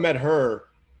before I met her,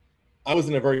 I was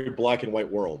in a very black and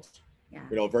white world.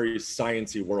 A very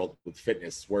sciencey world with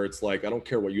fitness, where it's like, I don't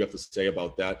care what you have to say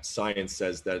about that. Science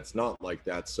says that it's not like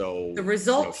that. So the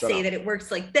results say that it works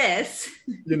like this.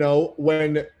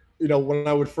 When when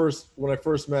I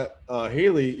first met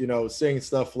Haley, saying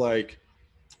stuff like,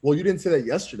 well, you didn't say that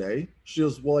yesterday. She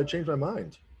goes, well, I changed my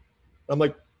mind. I'm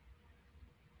like,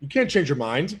 you can't change your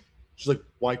mind. She's like,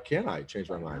 why can't I change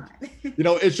my mind?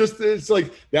 It's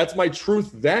like, that's my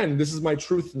truth then. This is my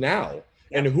truth now.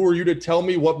 Yeah. And who are you to tell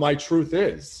me what my truth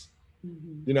is?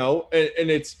 Mm-hmm.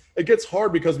 And it gets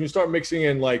hard because when you start mixing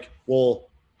in like, well,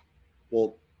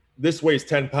 this weighs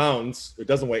 10 pounds. It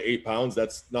doesn't weigh 8 pounds.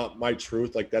 That's not my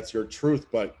truth. Like, that's your truth.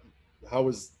 But how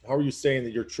are you saying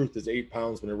that your truth is 8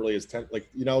 pounds when it really is 10? Like,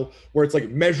 where it's like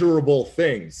measurable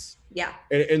things. Yeah.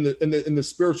 And in the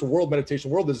spiritual world,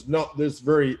 meditation world, there's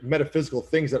very metaphysical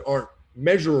things that aren't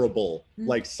measurable,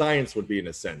 like science would be in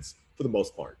a sense, for the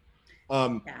most part.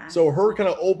 So her kind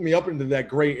of opened me up into that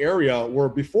gray area where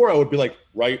before I would be like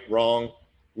right, wrong,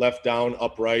 left, down,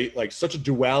 upright, like such a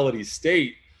duality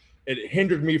state. It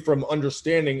hindered me from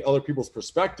understanding other people's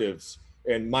perspectives.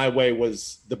 And my way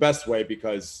was the best way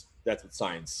because that's what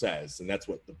science says. And that's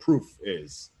what the proof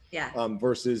is. Yeah.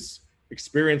 Versus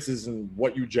experiences and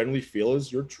what you generally feel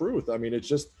is your truth. I mean,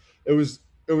 it's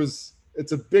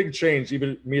a big change,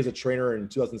 even me as a trainer in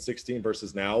 2016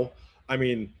 versus now. I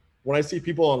mean, when I see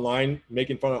people online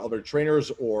making fun of other trainers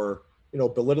or,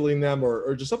 belittling them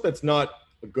or just something that's not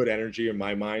a good energy in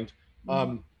my mind,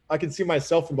 I can see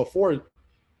myself from before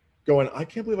going, I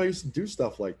can't believe I used to do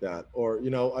stuff like that. Or,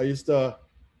 I used to,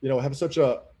 have such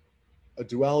a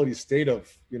duality state of,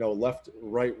 left,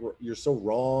 right, you're so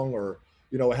wrong, or,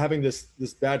 having this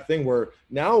bad thing where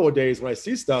nowadays when I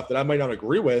see stuff that I might not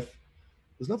agree with,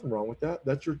 there's nothing wrong with that.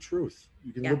 That's your truth.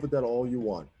 You can live with that all you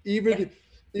want.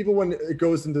 Even when it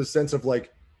goes into the sense of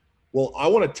like, well, I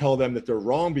want to tell them that they're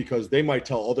wrong because they might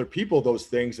tell other people those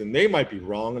things and they might be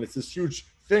wrong. And it's this huge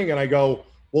thing. And I go,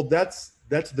 well, that's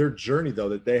their journey though,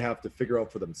 that they have to figure out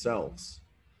for themselves.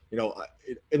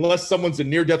 Unless someone's a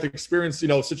near-death experience,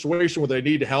 situation where they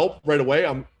need help right away,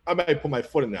 I might put my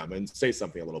foot in them and say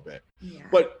something a little bit. Yeah.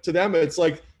 But to them, it's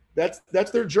like, that's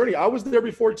their journey. I was there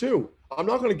before too. I'm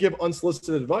not going to give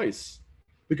unsolicited advice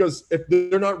because if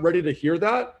they're not ready to hear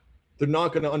that, they're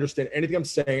not going to understand anything I'm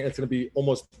saying. It's going to be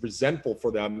almost resentful for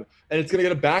them and it's going to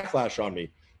get a backlash on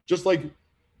me. Just like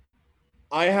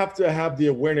I have to have the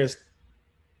awareness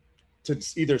to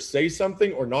either say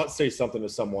something or not say something to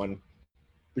someone,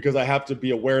 because I have to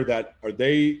be aware that are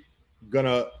they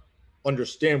gonna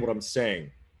understand what I'm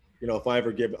saying? If I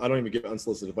don't even give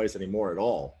unsolicited advice anymore at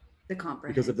all.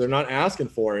 Because if they're not asking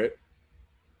for it,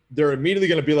 they're immediately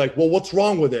gonna be like, well, what's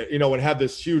wrong with it? And have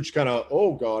this huge kind of,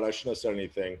 oh God, I shouldn't have said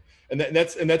anything. And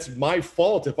that's my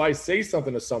fault if I say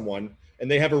something to someone and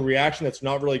they have a reaction that's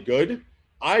not really good.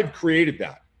 I've created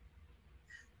that.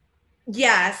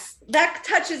 Yes, that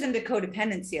touches into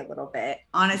codependency a little bit,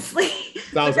 honestly.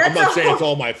 I'm not saying it's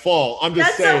all my fault. I'm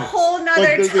just saying that's a whole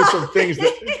nother there's some things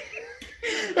that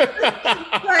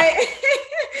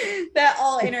that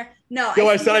all inner. No,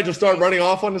 I said I just start running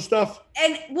off on the stuff.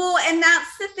 And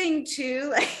that's the thing too.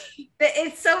 Like,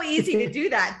 it's so easy to do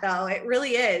that though. It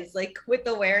really is, like with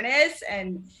awareness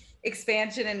and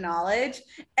expansion and knowledge.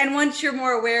 And once you're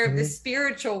more aware of the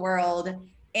spiritual world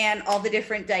and all the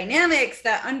different dynamics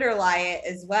that underlie it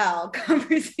as well,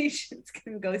 conversations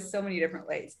can go so many different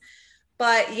ways.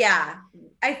 But yeah,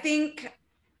 I think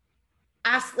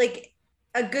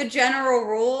a good general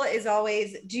rule is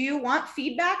always, do you want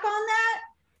feedback on that?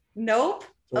 Nope.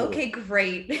 Okay,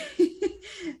 great.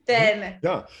 Then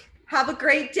have a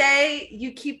great day.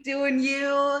 You keep doing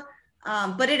you.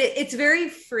 But it's very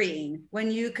freeing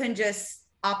when you can just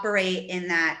operate in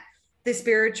the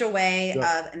spiritual way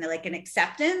of and like an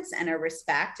acceptance and a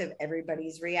respect of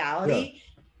everybody's reality.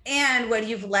 And when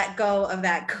you've let go of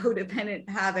that codependent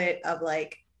habit of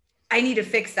like, I need to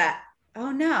fix that.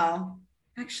 Oh no,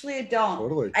 actually I don't.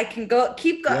 Totally. I can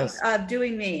keep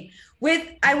doing me.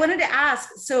 I wanted to ask,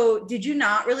 so did you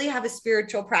not really have a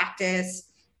spiritual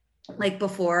practice like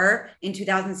before in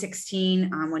 2016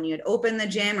 when you had opened the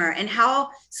gym, and how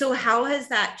has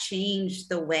that changed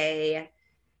the way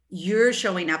you're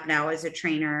showing up now as a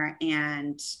trainer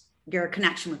and your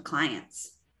connection with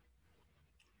clients?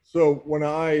 So when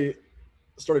I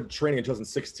started training in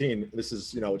 2016, this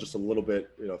is, just a little bit,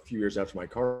 a few years after my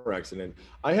car accident,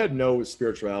 I had no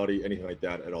spirituality, anything like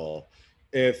that at all.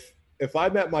 If I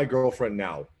met my girlfriend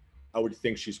now, I would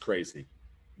think she's crazy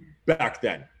back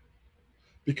then.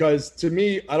 Because to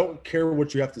me, I don't care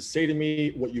what you have to say to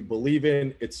me, what you believe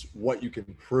in, it's what you can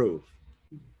prove.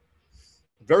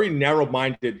 Very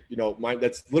narrow-minded,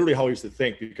 that's literally how I used to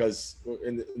think, because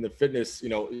in the fitness,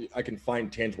 I can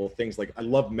find tangible things. Like I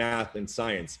love math and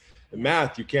science. In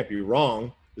math, you can't be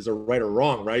wrong. There's a right or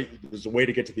wrong, right? There's a way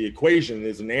to get to the equation.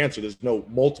 There's an answer. There's no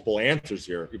multiple answers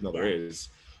here, even though there is.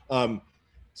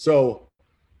 So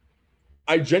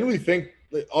I genuinely think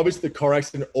that obviously the car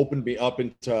accident opened me up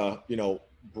into,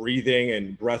 breathing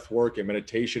and breath work and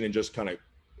meditation and just kind of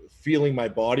feeling my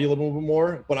body a little bit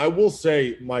more. But I will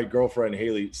say my girlfriend,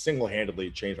 Haley,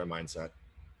 single-handedly changed my mindset.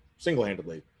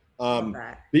 Single-handedly. Love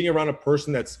that. Being around a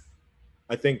person that's,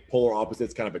 I think polar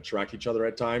opposites kind of attract each other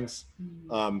at times.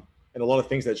 And a lot of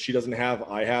things that she doesn't have,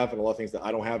 I have, and a lot of things that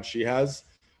I don't have, she has.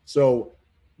 So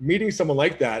meeting someone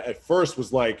like that at first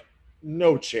was like,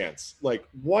 no chance. Like,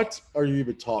 what are you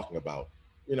even talking about?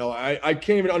 I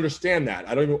can't even understand that.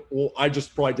 I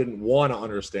just probably didn't want to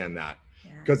understand that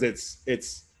because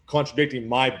it's contradicting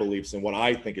my beliefs and what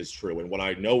I think is true and what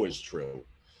I know is true.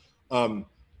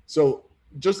 So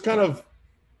just kind of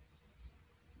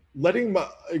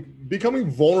becoming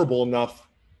vulnerable enough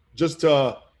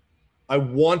I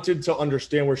wanted to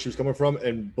understand where she was coming from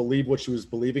and believe what she was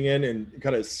believing in and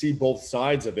kind of see both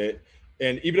sides of it.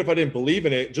 And even if I didn't believe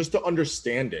in it, just to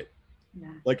understand it. Yeah.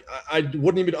 Like I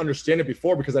wouldn't even understand it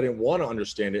before because I didn't want to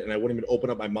understand it. And I wouldn't even open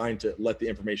up my mind to let the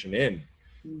information in.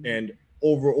 And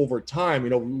over time,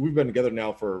 we've been together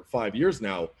now for 5 years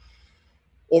now.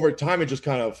 Over time, it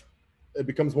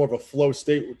becomes more of a flow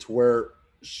state to where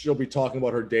she'll be talking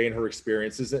about her day and her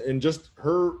experiences and just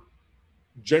her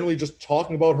generally just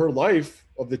talking about her life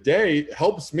of the day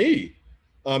helps me.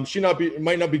 She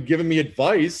might not be giving me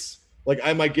advice. Like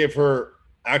I might give her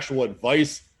actual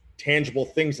advice, tangible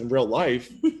things in real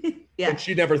life. And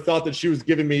she never thought that she was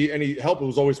giving me any help. It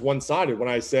was always one-sided when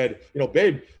I said,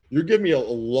 babe, you're giving me a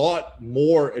lot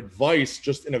more advice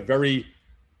just in a very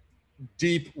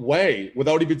deep way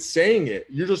without even saying it.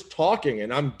 You're just talking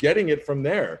and I'm getting it from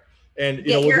there. And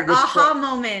your aha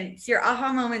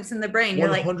moments in the brain. You're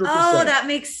 100%. Like, oh, that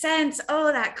makes sense.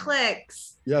 Oh, that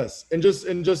clicks. Yes. And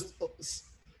just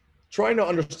trying to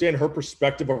understand her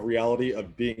perspective of reality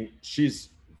she's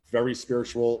very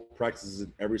spiritual, practices it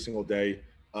every single day,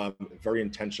 very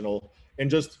intentional, and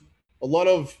just a lot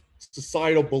of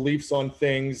societal beliefs on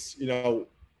things,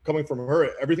 coming from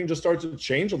her, everything just started to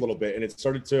change a little bit. And I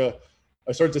started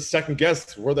to second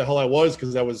guess where the hell I was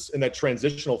because I was in that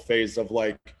transitional phase of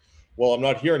like, well, I'm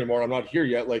not here anymore. I'm not here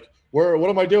yet. Like, what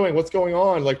am I doing? What's going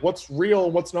on? Like, what's real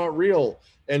and what's not real?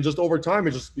 And just over time,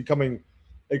 it's just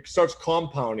it starts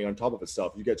compounding on top of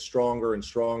itself. You get stronger and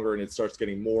stronger, and it starts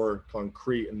getting more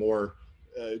concrete and more,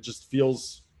 it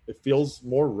feels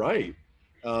more right.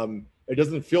 It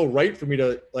doesn't feel right for me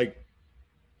to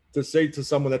say to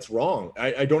someone that's wrong.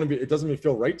 It doesn't even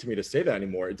feel right to me to say that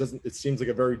anymore. It seems like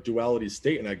a very duality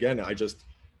state. And again,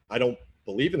 I don't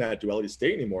believe in that duality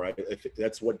state anymore. I think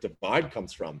that's what divide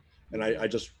comes from. And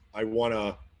I want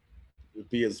to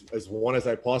be as one as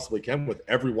I possibly can with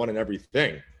everyone and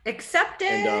everything.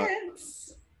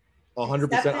 Acceptance. And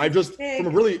 100%. I just, from a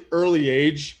really early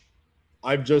age,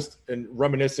 and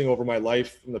reminiscing over my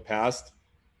life from the past,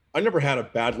 I never had a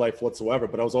bad life whatsoever,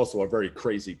 but I was also a very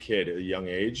crazy kid at a young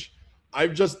age. I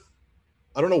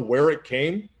don't know where it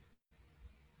came.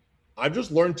 I've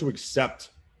just learned to accept.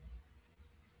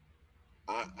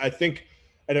 I think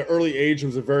at an early age, it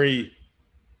was a very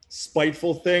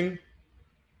spiteful thing.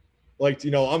 Like,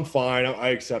 I'm fine. I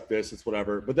accept this. It's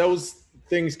whatever. But those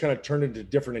things kind of turned into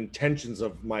different intentions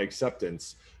of my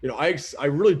acceptance. I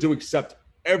really do accept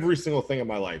every single thing in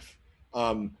my life.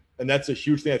 And that's a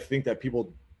huge thing I think that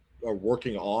people are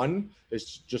working on, is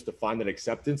just to find that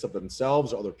acceptance of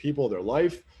themselves or other people, their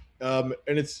life. And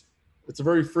it's a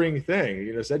very freeing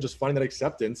thing. Just finding that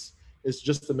acceptance is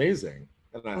just amazing.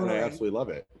 And I absolutely love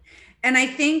it. And I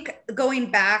think going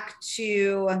back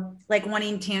to like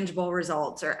wanting tangible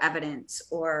results or evidence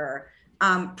or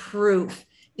proof,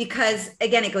 because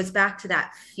again, it goes back to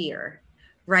that fear,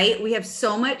 right? We have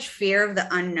so much fear of the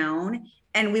unknown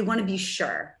and we want to be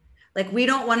sure. Like, we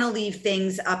don't want to leave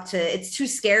things up to, it's too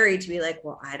scary to be like,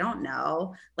 well, I don't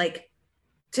know, like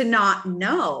to not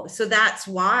know. So that's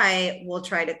why we'll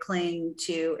try to cling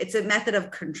to, it's a method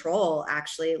of control,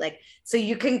 actually. Like, so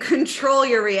you can control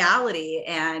your reality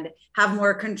and have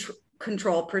more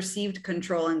control, perceived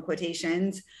control in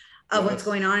quotations of what's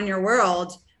going on in your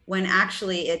world, when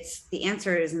actually the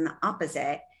answer is in the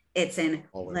opposite. It's in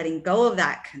letting go of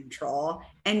that control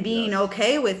and being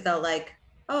okay with the like,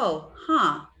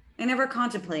 I never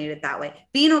contemplated it that way.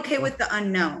 Being okay with the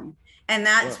unknown. And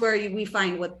that's where we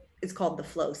find what is called the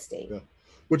flow state. Yeah.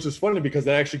 Which is funny because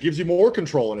that actually gives you more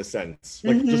control in a sense.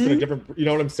 Like just in a different, you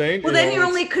know what I'm saying? Well, then you're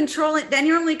only controlling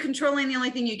the only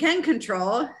thing you can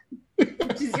control,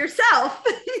 which is yourself.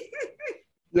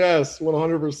 Yes,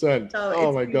 100%.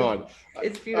 Oh my God.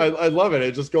 It's beautiful. I love it.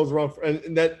 It just goes around.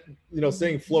 And that,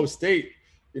 saying flow state,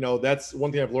 that's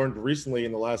one thing I've learned recently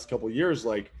in the last couple of years,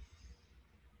 like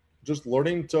just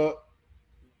learning to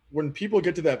when people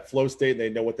get to that flow state and they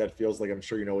know what that feels like, I'm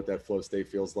sure you know what that flow state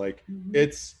feels like.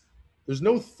 There's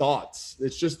no thoughts.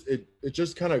 It's just, it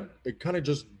just kind of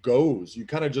just goes. You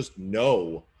kind of just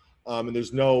know. And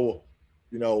there's no,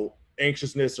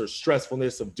 anxiousness or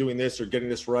stressfulness of doing this or getting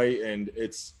this right. And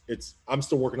I'm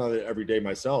still working on it every day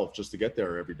myself just to get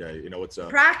there every day. It's a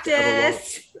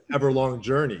practice, ever long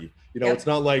journey. It's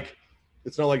not like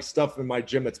stuff in my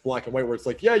gym that's black and white where it's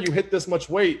like, yeah, you hit this much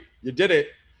weight, you did it.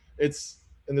 It's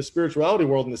in the spirituality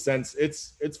world, in the sense,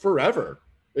 it's forever.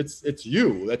 It's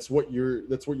you. That's what you're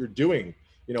doing.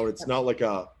 It's not like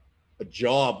a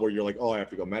job where you're like, oh, I have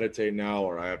to go meditate now,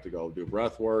 or I have to go do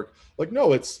breath work. Like,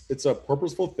 no, it's a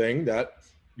purposeful thing that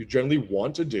you generally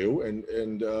want to do.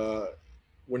 And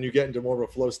when you get into more of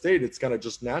a flow state, it's kind of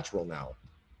just natural now.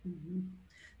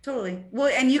 Totally.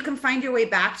 Well, and you can find your way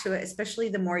back to it, especially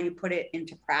the more you put it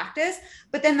into practice.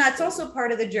 But then that's also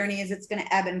part of the journey, is it's going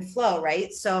to ebb and flow,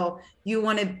 right? So you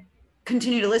want to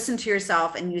continue to listen to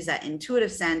yourself and use that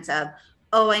intuitive sense of,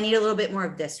 oh, I need a little bit more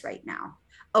of this right now.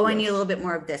 Oh, yes. I need a little bit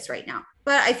more of this right now.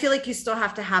 But I feel like you still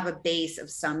have to have a base of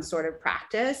some sort of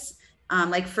practice.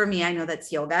 Like for me, I know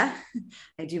that's yoga.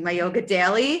 I do my yoga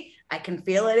daily. I can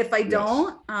feel it if I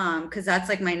don't, because that's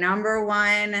like my number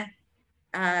one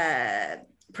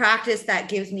practice that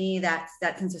gives me that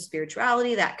sense of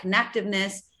spirituality, that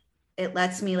connectiveness. It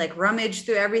lets me like rummage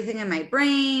through everything in my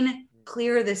brain,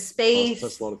 clear the space.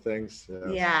 That's a lot of things.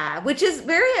 Yeah, which is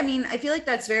I feel like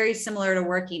that's very similar to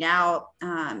working out.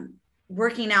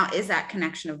 Working out is that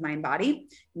connection of mind body.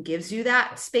 It gives you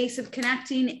that space of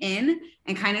connecting in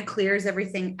and kind of clears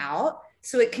everything out.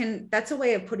 So that's a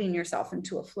way of putting yourself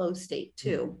into a flow state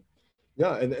too.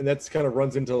 Yeah. And that's kind of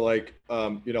runs into like,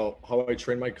 how I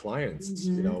train my clients.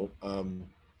 You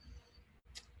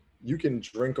can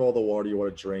drink all the water you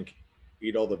want to drink,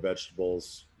 eat all the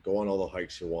vegetables, go on all the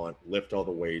hikes you want, lift all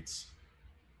the weights.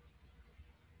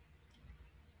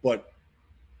 But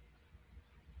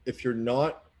if you're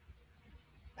not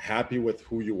happy with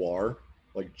who you are,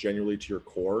 like genuinely to your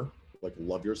core, like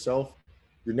love yourself,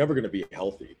 you're never going to be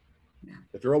healthy. Yeah.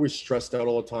 If you're always stressed out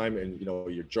all the time and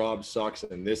your job sucks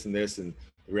and this and the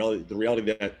reality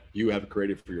that you have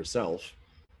created for yourself,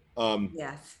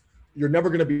 you're never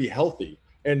going to be healthy.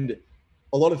 And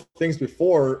a lot of things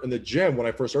before in the gym when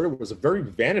I first started was a very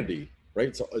vanity,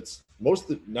 right? So it's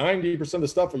 90% of the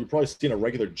stuff that you probably see in a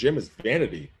regular gym is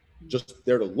vanity, just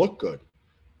there to look good.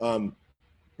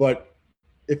 But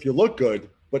if you look good,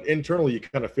 but internally you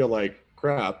kind of feel like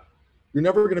crap, you're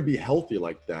never going to be healthy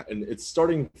like that. And it's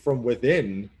starting from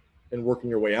within and working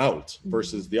your way out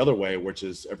versus the other way, which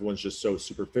is everyone's just so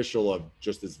superficial of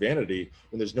just this vanity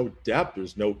when there's no depth,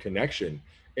 there's no connection.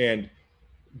 And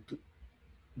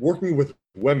working with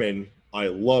women, I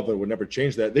love and would never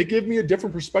change that. They give me a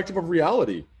different perspective of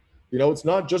reality. It's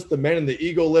not just the men and the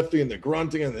ego lifting and the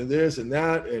grunting and the this and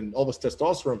that and all this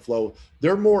testosterone flow.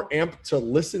 They're more amped to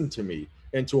listen to me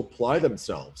and to apply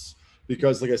themselves.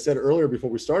 Because like I said earlier, before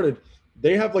we started,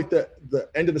 they have like the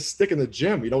end of the stick in the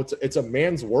gym. It's a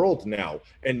man's world now.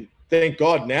 And thank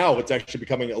God now it's actually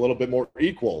becoming a little bit more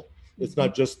equal. It's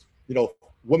not just,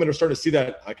 women are starting to see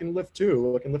that I can lift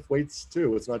too. I can lift weights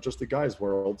too. It's not just a guy's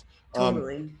world.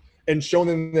 Totally. And showing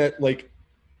them that, like,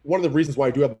 one of the reasons why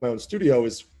I do have my own studio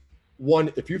is,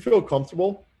 one, if you feel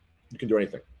comfortable, you can do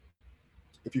anything.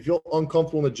 If you feel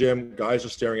uncomfortable in the gym, guys are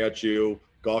staring at you,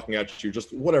 gawking at you,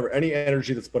 just whatever, any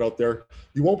energy that's put out there,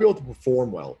 you won't be able to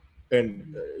perform well.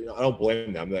 And I don't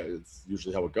blame them. It's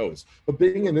usually how it goes. But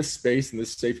being in this space, in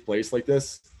this safe place like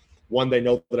this, one, they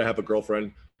know that I have a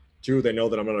girlfriend. Two, they know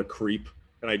that I'm not a creep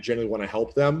and I genuinely want to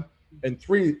help them. And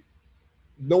three,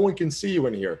 no one can see you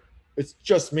in here. It's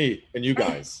just me and you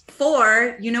guys.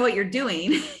 Four, you know what you're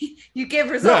doing. You give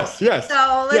results. Yes.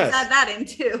 So let's add that in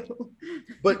too.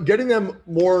 But getting them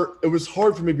more, it was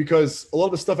hard for me because a lot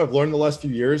of the stuff I've learned in the last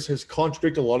few years has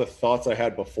contradicted a lot of thoughts I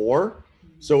had before.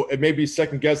 So it made me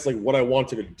second guess like what I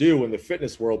wanted to do in the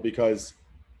fitness world, because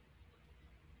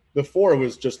before it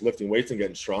was just lifting weights and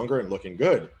getting stronger and looking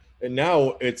good. And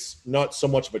now it's not so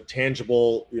much of a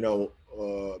tangible,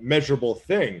 measurable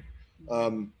thing.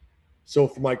 So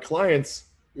for my clients,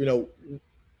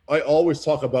 I always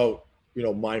talk about,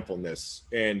 mindfulness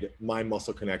and mind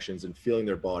muscle connections and feeling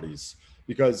their bodies,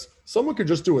 because someone could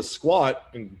just do a squat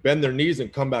and bend their knees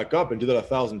and come back up and do that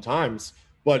 1,000 times.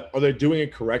 But are they doing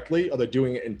it correctly? Are they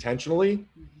doing it intentionally?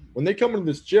 When they come into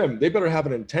this gym, they better have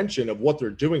an intention of what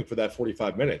they're doing for that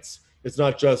 45 minutes. It's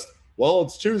not just, well,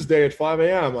 it's Tuesday at 5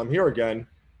 a.m. I'm here again.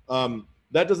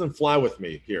 That doesn't fly with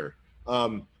me here.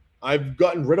 I've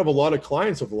gotten rid of a lot of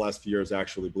clients over the last few years,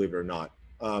 actually, believe it or not.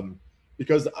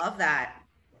 Because love that.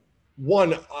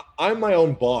 one, I'm my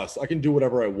own boss. I can do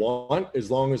whatever I want as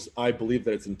long as I believe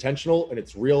that it's intentional and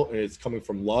it's real and it's coming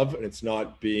from love and it's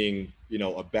not being,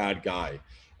 a bad guy.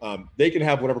 They can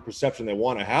have whatever perception they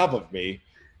want to have of me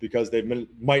because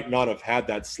might not have had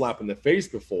that slap in the face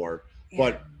before. Yeah.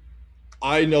 But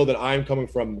I know that I'm coming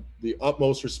from the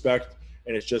utmost respect,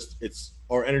 and it's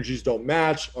our energies don't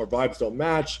match, our vibes don't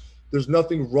match. There's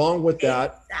nothing wrong with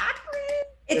that.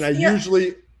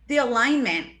 Exactly. The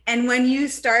alignment. And when you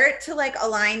start to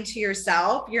align to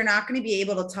yourself, you're not going to be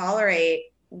able to tolerate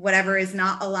whatever is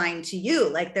not aligned to you.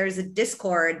 Like there's a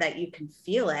discord that you can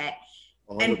feel it.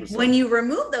 100%. And when you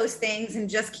remove those things and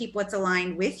just keep what's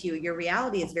aligned with you, your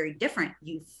reality is very different.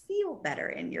 You feel better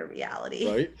in your reality.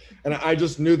 Right. And I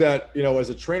just knew that, as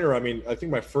a trainer, I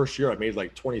think my first year I made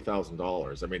like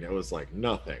 $20,000. It was like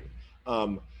nothing.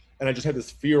 And I just had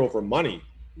this fear over money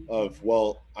of,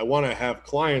 well, I want to have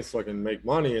clients so I can make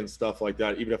money and stuff like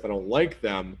that, even if I don't like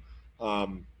them,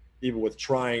 even with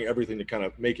trying everything to kind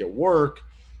of make it work.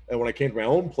 And when I came to my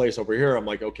own place over here, I'm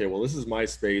like, okay, well, this is my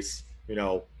space.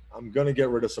 I'm going to get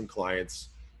rid of some clients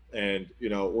and,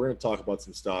 we're going to talk about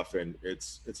some stuff, and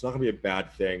it's not going to be a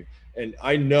bad thing. And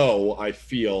I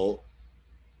feel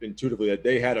intuitively that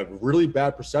they had a really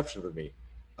bad perception of me,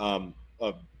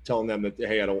 of telling them that,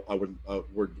 hey,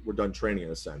 we're done training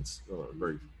in a sense. A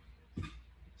very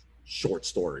short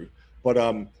story, but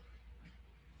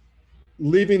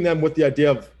leaving them with the idea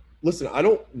of, listen, I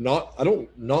don't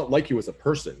not like you as a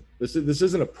person. This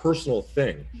isn't a personal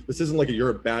thing. This isn't like you're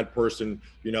a bad person,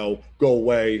 go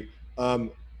away.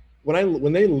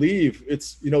 When they leave,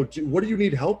 it's, what do you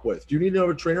need help with? Do you need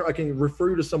another trainer? I can refer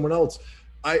you to someone else.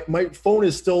 My phone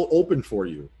is still open for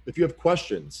you. If you have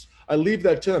questions, I leave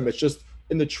that to them. It's just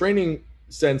in the training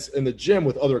sense in the gym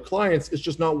with other clients, it's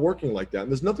just not working like that.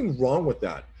 And there's nothing wrong with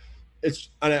that.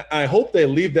 And I hope they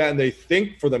leave that and they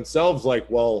think for themselves, like,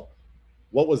 well,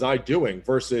 what was I doing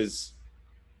versus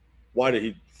why did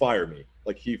he fire me?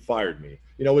 Like, he fired me.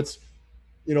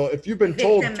 If you've been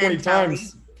told 20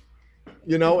 times,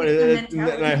 and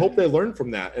I hope they learn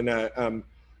from that. And, and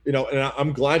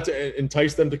I'm glad to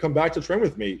entice them to come back to train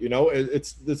with me.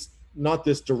 It's this, not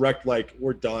this direct, like,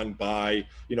 we're done by,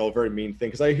 a very mean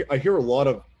thing. Cause I hear a lot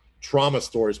of trauma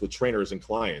stories with trainers and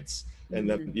clients, and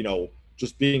then,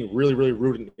 just being really, really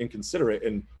rude and inconsiderate.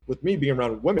 And with me being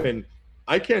around women,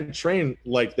 I can't train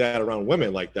like that around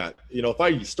women like that. If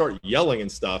I start yelling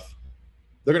and stuff,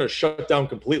 they're going to shut down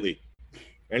completely.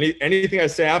 Anything I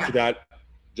say after that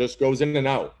just goes in and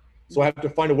out. So I have to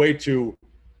find a way to,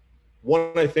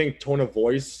 one, I think tone of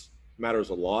voice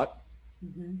matters a lot,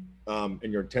 and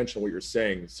your intention, what you're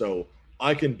saying. So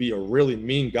I can be a really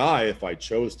mean guy if I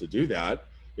chose to do that.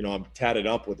 I'm tatted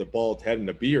up with a bald head and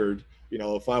a beard.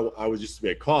 If I was used to be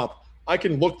a cop, I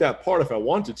can look that part if I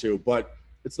wanted to, but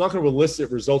it's not going to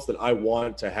elicit results that I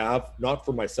want to have, not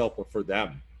for myself, but for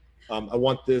them. I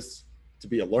want this to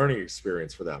be a learning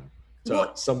experience for them,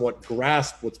 to somewhat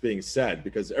grasp what's being said,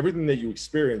 because everything that you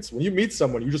experience, when you meet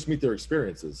someone, you just meet their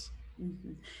experiences.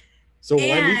 So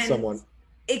when I meet someone,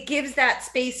 it gives that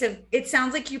space of, it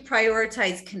sounds like you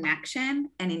prioritize connection,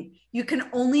 and you can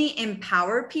only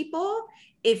empower people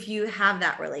if you have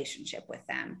that relationship with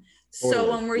them. Totally.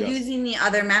 So when we're using the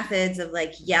other methods of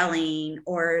like yelling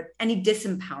or any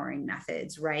disempowering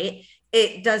methods, right?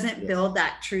 It doesn't build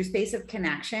that true space of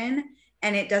connection,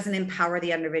 and it doesn't empower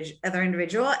the other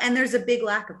individual. And there's a big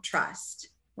lack of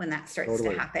trust when that starts to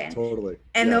happen. Totally.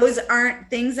 And those aren't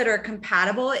things that are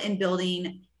compatible in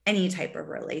building any type of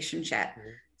relationship.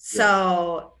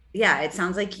 So it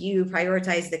sounds like you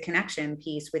prioritize the connection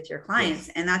piece with your clients,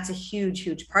 and that's a huge,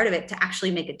 huge part of it to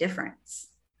actually make a difference.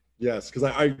 Yes, because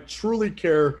I truly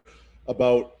care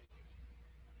about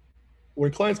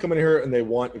when clients come in here and they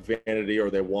want vanity, or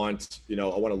they want, I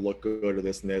want to look good or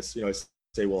this and this, I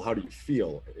say, well, how do you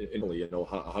feel internally?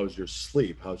 How's your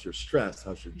sleep? How's your stress?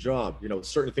 How's your job?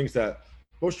 Certain things that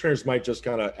most trainers might just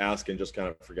kind of ask and just kind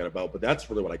of forget about, but that's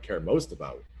really what I care most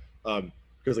about.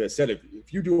 Because like I said,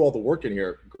 if you do all the work in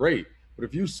here, great. But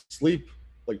if you sleep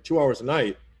like 2 hours a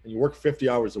night and you work 50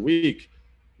 hours a week,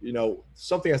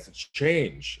 something has to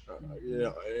change.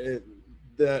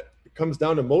 That comes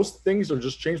down to, most things are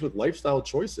just changed with lifestyle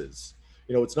choices.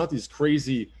 It's not these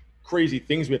crazy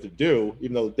things we have to do,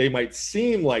 even though they might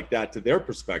seem like that to their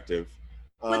perspective.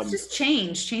 Let's just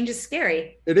change. Change is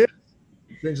scary. It is.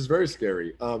 Change is very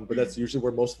scary. But that's usually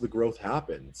where most of the growth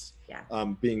happens.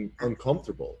 Being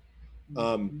uncomfortable.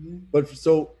 But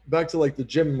so back to like the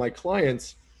gym and my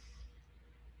clients,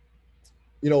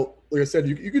 like I said,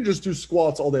 you can just do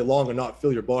squats all day long and not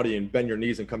feel your body and bend your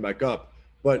knees and come back up.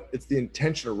 But it's the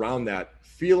intention around that,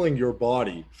 feeling your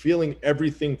body, feeling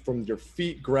everything from your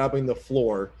feet grabbing the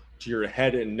floor to your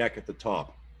head and neck at the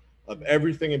top, of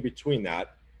everything in between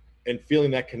that, and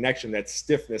feeling that connection, that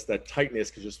stiffness, that tightness,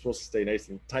 because you're supposed to stay nice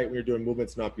and tight when you're doing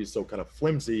movements, not be so kind of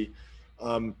flimsy.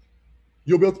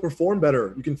 You'll be able to perform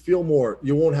better. You can feel more.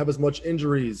 You won't have as much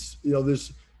injuries. You know,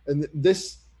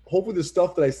 hopefully the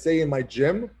stuff that I say in my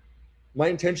gym, my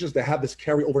intention is to have this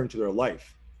carry over into their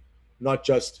life. Not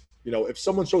just, you know, if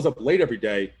someone shows up late every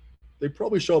day, they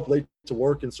probably show up late to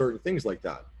work and certain things like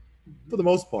that for the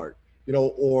most part, you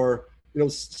know, or, you know,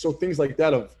 so things like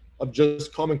that of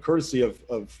just common courtesy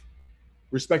of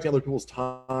respecting other people's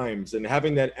times and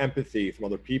having that empathy from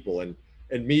other people, and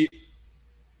me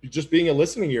just being a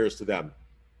listening ears to them.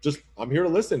 Just, I'm here to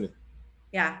listen.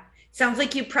 Yeah. Sounds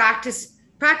like you practice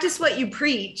what you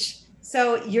preach.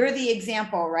 So you're the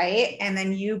example, right? And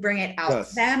then you bring it out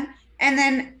to them. And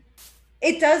then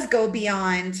it does go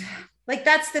beyond, like,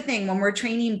 that's the thing. When we're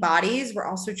training bodies, we're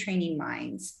also training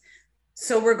minds.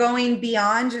 So we're going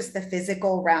beyond just the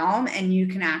physical realm, and you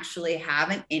can actually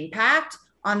have an impact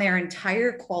on their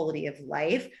entire quality of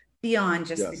life beyond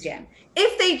just the gym,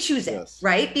 if they choose it,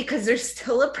 right? Because there's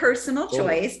still a personal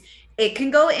choice. It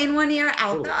can go in one ear,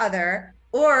 out the other,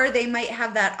 or they might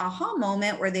have that aha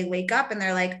moment where they wake up and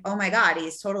they're like, oh my God,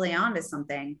 he's totally onto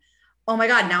something. Oh my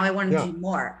God, now I want to do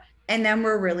more. And then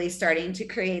we're really starting to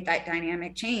create that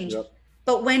dynamic change.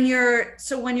 But when you're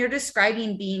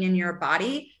describing being in your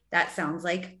body, that sounds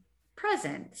like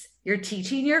presence. You're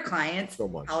teaching your clients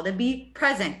how to be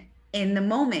present in the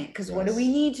moment. Because what do we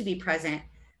need to be present?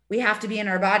 We have to be in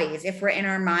our bodies. If we're in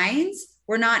our minds,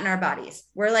 we're not in our bodies.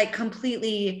 We're like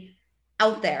completely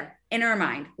out there in our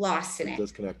mind, lost in it.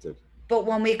 Disconnected. But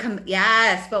when we come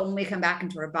back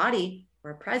into our body,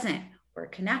 we're present, we're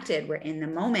connected, we're in the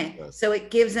moment. So it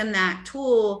gives them that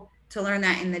tool to learn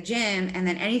that in the gym. And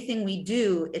then anything we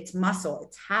do, it's muscle,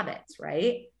 it's habits,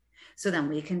 right? So then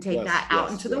we can take that out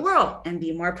into the world and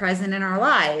be more present in our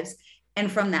lives.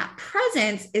 And from that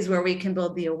presence is where we can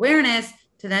build the awareness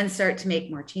to then start to make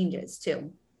more changes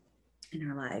too in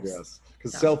our lives. Yes,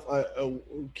 because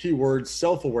key word,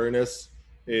 self-awareness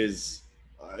is,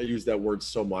 I use that word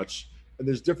so much. And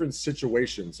there's different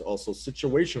situations, also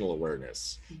situational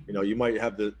awareness. You know, you might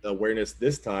have the awareness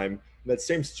this time, and that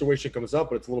same situation comes up,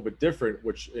 but it's a little bit different,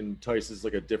 which entices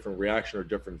like a different reaction or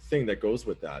different thing that goes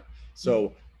with that.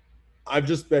 So I've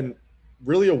just been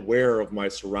really aware of my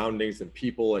surroundings and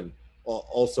people, and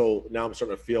also now I'm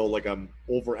starting to feel like I'm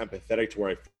over empathetic to where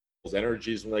I feel those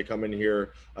energies when they come in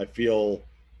here. I feel,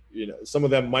 you know, some of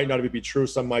them might not be true.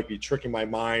 Some might be tricking my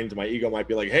mind. My ego might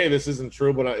be like, hey, this isn't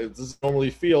true, but this is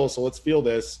normally feel. So let's feel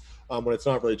this when it's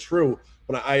not really true.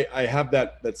 But I have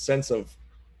that sense of,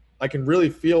 I can really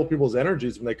feel people's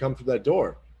energies when they come through that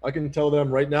door. I can tell them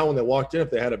right now when they walked in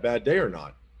if they had a bad day or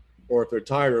not, or if they're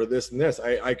tired or this and this.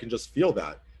 I can just feel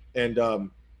that. And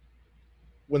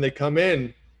when they come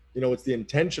in, you know, it's the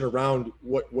intention around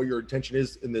what your intention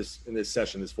is in this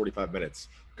session, this 45 minutes.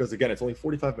 Because again, it's only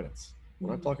 45 minutes. We're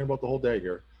not talking about the whole day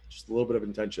here, just a little bit of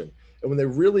intention. And when they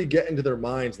really get into their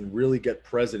minds and really get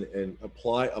present and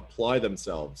apply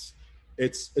themselves,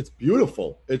 it's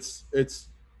beautiful. It's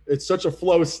such a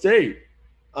flow state.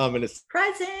 And it's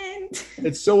present.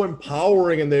 It's so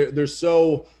empowering, and they're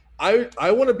so,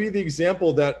 I want to be the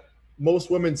example that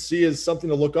most women see as something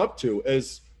to look up to,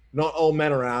 as not all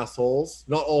men are assholes,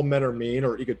 not all men are mean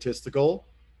or egotistical.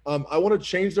 I want to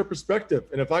change their perspective.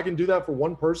 And if I can do that for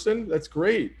one person, that's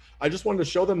great. I just wanted to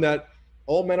show them that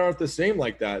all men aren't the same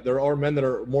like that. There are men that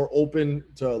are more open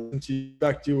to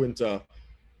respect you and to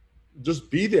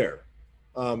just be there.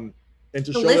 And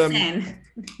to show listen. them.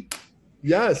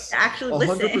 Yes, actually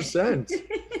 100%.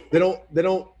 They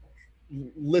don't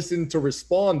listen to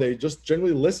respond. They just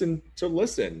generally listen to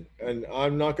listen. And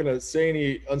I'm not going to say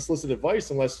any unsolicited advice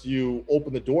unless you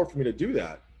open the door for me to do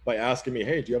that by asking me,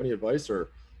 hey, do you have any advice,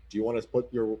 or do you want to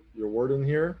put your word in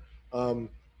here? And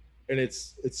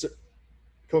it's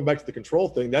coming back to the control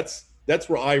thing. That's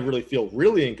where I really feel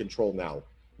really in control now,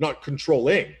 not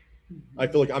controlling. I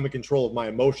feel like I'm in control of my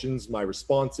emotions, my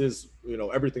responses, you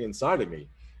know, everything inside of me.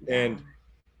 And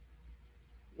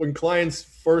when clients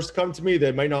first come to me,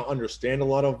 they might not understand a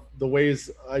lot of the ways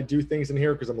I do things in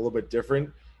here because I'm a little bit different.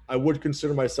 I would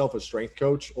consider myself a strength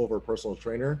coach over a personal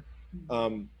trainer,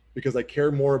 because I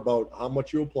care more about how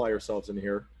much you apply yourselves in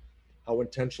here, how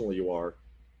intentional you are,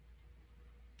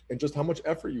 and just how much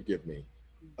effort you give me.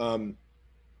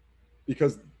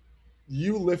 Because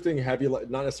you lifting heavy, not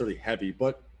necessarily heavy,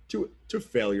 but to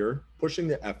failure, pushing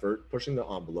the effort, pushing the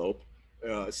envelope,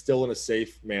 still in a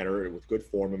safe manner with good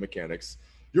form and mechanics,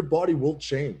 your body will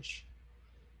change.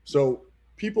 So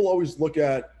people always look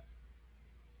at,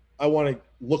 I want to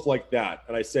look like that.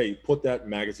 And I say, put that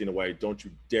magazine away. Don't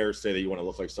you dare say that you want to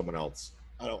look like someone else.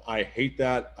 I hate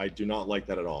that. I do not like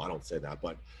that at all. I don't say that,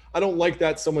 but I don't like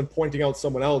that someone pointing out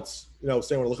someone else, saying, I want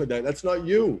to look like that. That's not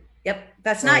you. Yep.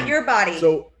 That's not your body.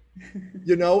 So,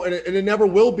 and it never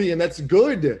will be. And that's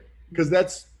good, because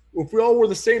if we all were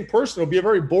the same person, it would be a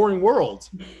very boring world.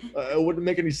 It wouldn't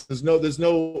make any sense. There's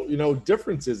no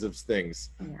differences of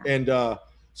things. Yeah. And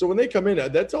so when they come in,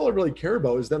 that's all I really care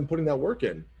about, is them putting that work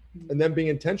in, and them being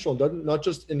intentional, not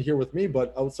just in here with me,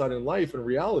 but outside in life and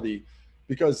reality.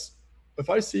 Because if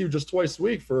I see you just twice a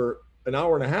week for an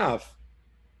hour and a half,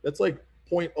 that's like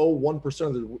 0.01%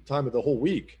 of the time of the whole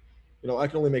week. I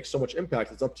can only make so much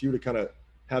impact. It's up to you to kind of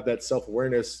have that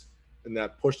self-awareness and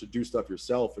that push to do stuff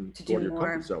yourself and go to your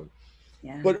comfort zone.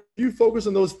 Yeah. But if you focus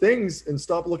on those things and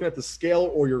stop looking at the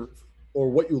scale or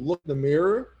what you look in the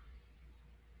mirror,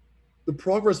 the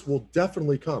progress will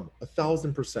definitely come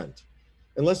 1,000%.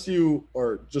 Unless you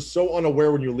are just so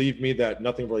unaware when you leave me that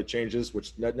nothing really changes,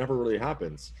 which that never really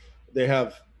happens.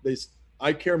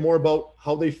 I care more about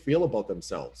how they feel about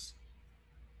themselves.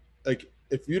 Like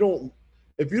if you don't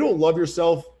love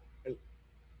yourself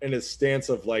in a stance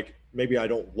of like, maybe I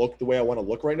don't look the way I want to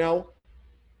look right now,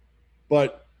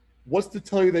 but what's to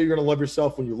tell you that you're going to love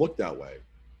yourself when you look that way?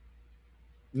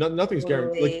 Nothing's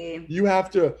guaranteed. Like you have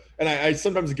to, and I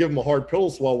sometimes give them a hard pill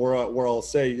swallow where I'll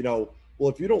say, well,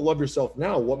 if you don't love yourself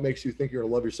now, what makes you think you're going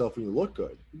to love yourself when you look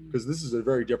good? Because this is a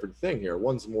very different thing here.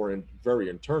 One's very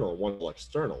internal, one's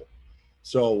external.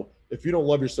 So if you don't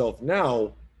love yourself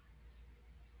now,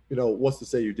 what's to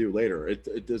say you do later?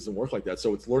 It doesn't work like that.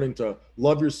 So it's learning to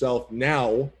love yourself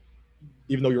now,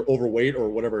 even though you're overweight or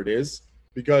whatever it is,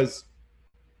 because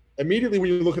immediately when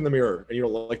you look in the mirror and you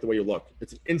don't like the way you look,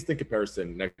 it's an instant comparison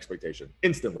and expectation,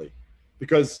 instantly.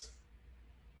 Because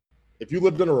if you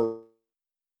lived in a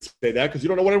say that, because you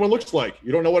don't know what anyone looks like.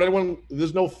 You don't know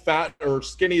there's no fat or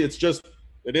skinny. It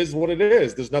is what it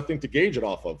is. There's nothing to gauge it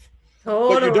off of.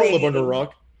 Totally. But you don't live under a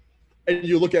rock. And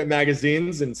you look at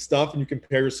magazines and stuff and you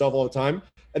compare yourself all the time.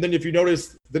 And then if you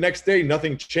notice the next day,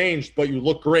 nothing changed, but you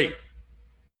look great.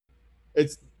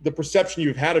 It's the perception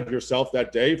you've had of yourself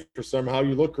that day, for somehow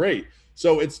you look great.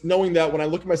 So it's knowing that when I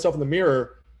look at myself in the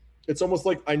mirror, it's almost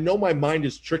like I know my mind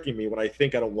is tricking me when I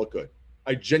think I don't look good.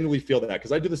 I genuinely feel that,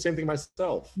 because I do the same thing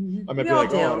myself. I might be like,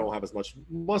 I don't have as much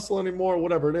muscle anymore,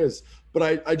 whatever it is.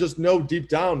 But I just know deep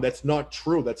down that's not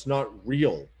true. That's not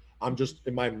real. I'm just,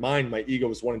 in my mind, my ego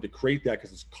is wanting to create that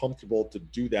because it's comfortable to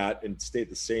do that and stay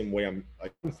the same way I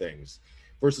do things,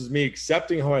 versus me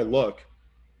accepting how I look,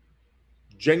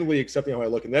 genuinely accepting how I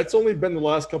look. And that's only been the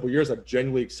last couple of years I've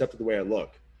genuinely accepted the way I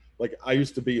look. Like I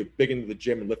used to be big into the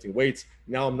gym and lifting weights.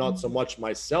 Now I'm not so much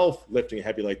myself lifting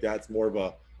heavy like that. It's more of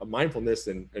a mindfulness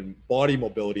and body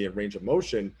mobility and range of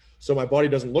motion. So my body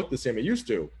doesn't look the same it used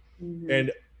to.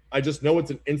 And I just know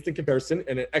it's an instant comparison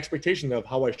and an expectation of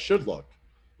how I should look.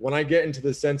 When I get into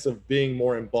the sense of being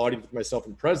more embodied with myself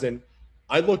and present,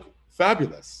 I look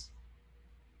fabulous.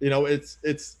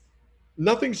 It's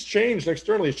nothing's changed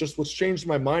externally. It's just what's changed in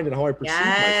my mind and how I perceive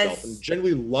myself, and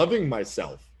generally loving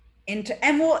myself. And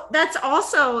that's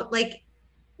also like,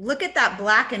 look at that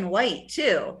black and white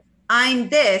too. I'm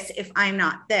this if I'm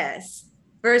not this,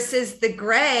 versus the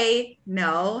gray.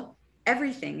 No,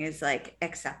 everything is like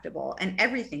acceptable and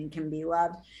everything can be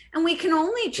loved. And we can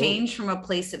only change from a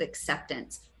place of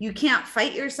acceptance. You can't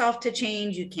fight yourself to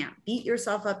change. You can't beat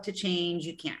yourself up to change.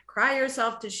 You can't cry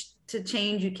yourself to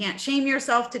change. You can't shame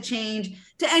yourself to change,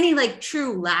 to any like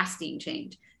true lasting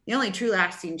change. The only true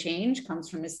lasting change comes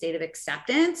from a state of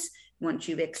acceptance. Once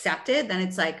you've accepted, then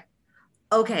it's like,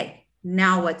 okay,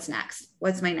 now what's next?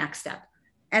 What's my next step?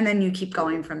 And then you keep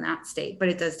going from that state, but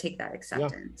it does take that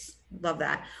acceptance. Yeah. Love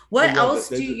that. What else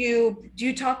do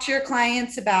you talk to your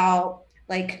clients about,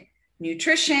 like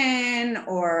nutrition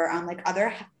or like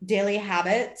other daily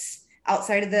habits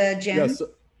outside of the gym? Yeah,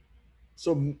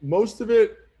 so most of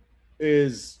it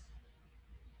is,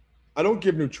 I don't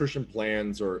give nutrition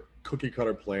plans or cookie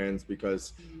cutter plans,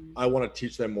 because I want to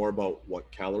teach them more about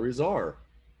what calories are.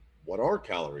 What are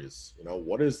calories?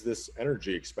 What is this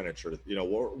energy expenditure?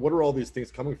 What are all these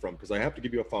things coming from? Because I have to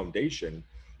give you a foundation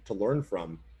to learn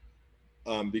from.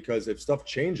 Because if stuff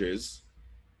changes,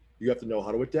 you have to know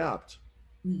how to adapt.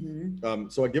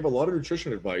 So I give a lot of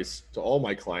nutrition advice to all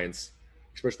my clients,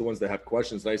 especially the ones that have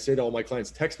questions. And I say to all my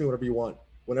clients, text me whenever you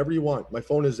want. My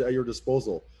phone is at your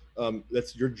disposal.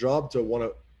 That's your job to want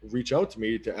to reach out to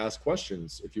me to ask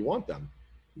questions if you want them.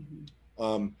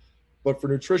 But for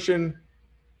nutrition,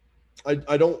 I'm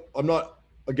not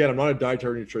a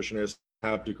dietary nutritionist.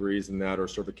 have degrees in that or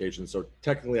certifications. So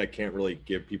technically I can't really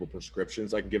give people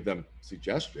prescriptions. I can give them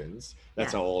suggestions.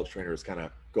 That's how all trainers kind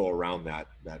of go around that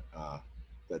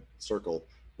circle.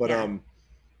 But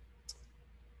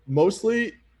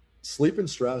mostly sleep and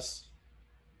stress.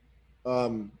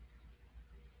 I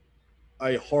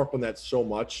harp on that so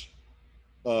much,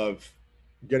 of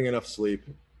getting enough sleep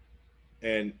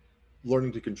and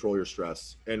learning to control your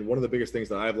stress. And one of the biggest things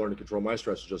that I've learned to control my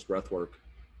stress is just breath work.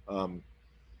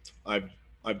 I've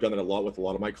done it a lot with a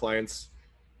lot of my clients,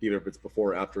 either if it's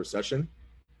before or after a session.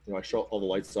 I shut all the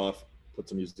lights off, put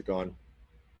some music on,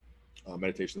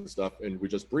 meditation and stuff, and we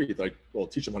just breathe. I'll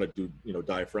teach them how to do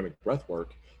diaphragmic breath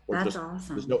work. Or That's just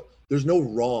awesome. there's no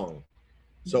wrong.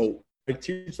 So I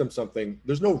teach them something.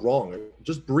 There's no wrong.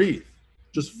 Just breathe.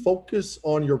 Just focus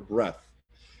on your breath.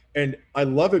 And I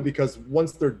love it because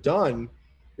once they're done,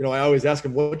 I always ask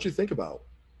them, "What did you think about?"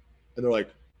 And they're like,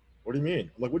 "What do you mean?"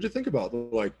 I'm like, "What'd you think about?" They're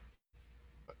like,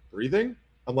 "Breathing?"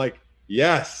 I'm like,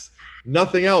 "Yes,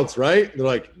 nothing else, right?" They're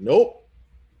like, "Nope.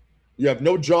 You have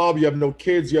no job, you have no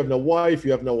kids, you have no wife,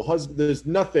 you have no husband. There's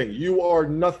nothing. You are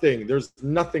nothing. There's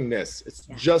nothingness. It's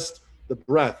just the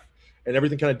breath." And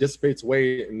everything kind of dissipates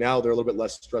away. And now they're a little bit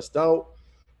less stressed out.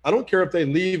 I don't care if they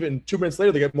leave and 2 minutes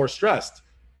later they get more stressed.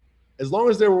 As long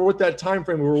as they were with that time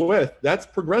frame we were with, that's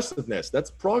progressiveness.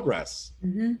 That's progress.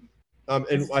 Mm-hmm.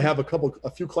 And I have a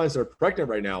few clients that are pregnant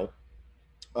right now.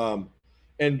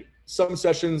 And some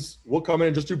sessions we'll come in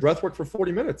and just do breath work for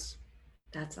 40 minutes.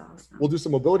 That's awesome. We'll do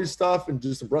some mobility stuff and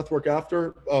do some breath work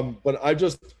after. But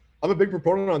I'm a big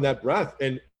proponent on that breath,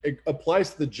 and it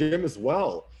applies to the gym as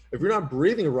well. If you're not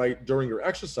breathing right during your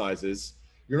exercises,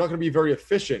 you're not going to be very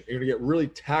efficient. You're going to get really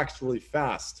taxed really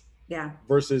fast. Yeah.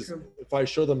 Versus True. if I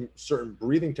show them certain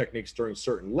breathing techniques during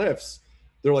certain lifts,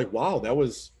 they're like, "Wow,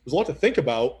 there's a lot to think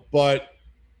about, but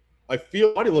I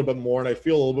feel body a little bit more, and I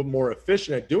feel a little bit more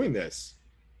efficient at doing this."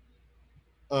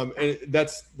 And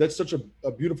that's such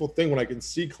a beautiful thing when I can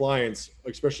see clients,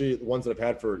 especially the ones that I've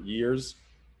had for years,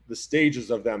 the stages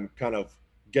of them kind of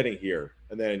getting here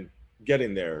and then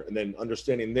getting there and then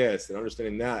understanding this and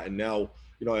understanding that. And now,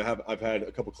 I've had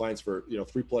a couple clients for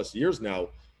 3+ years now,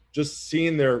 just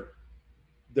seeing their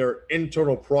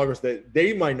internal progress that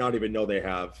they might not even know they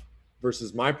have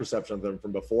versus my perception of them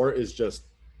from before is just,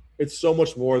 it's so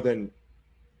much more than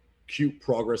cute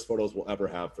progress photos will ever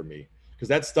have for me. Because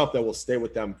that's stuff that will stay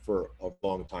with them for a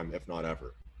long time, if not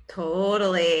ever.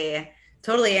 Totally.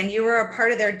 And you were a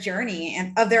part of their journey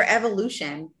and of their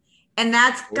evolution. And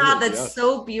that's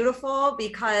so beautiful,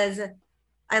 because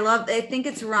I think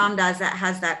it's Ram Dass that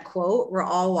has that quote, "We're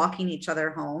all walking each other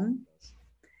home."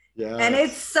 Yeah. And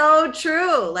it's so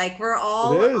true. Like, we're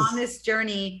all on this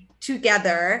journey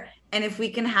together. And if we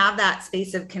can have that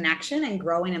space of connection and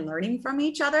growing and learning from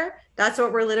each other, that's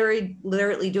what we're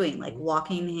literally doing, like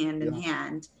walking hand in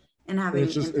hand and having. And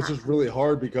it's just really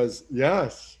hard because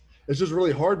it's just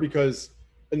really hard because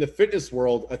in the fitness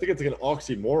world, I think it's like an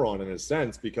oxymoron in a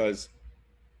sense, because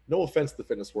no offense to the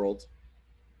fitness world,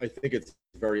 I think it's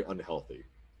very unhealthy.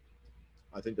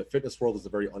 I think the fitness world is a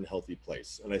very unhealthy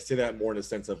place. And I say that more in a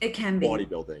sense of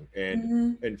bodybuilding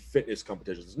and fitness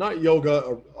competitions. It's not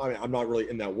yoga. I'm not really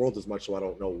in that world as much, so I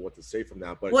don't know what to say from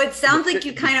that. But it sounds like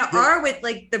you kind of are with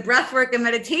like the breath work and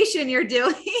meditation you're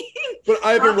doing. But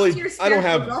I don't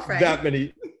have that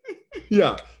many.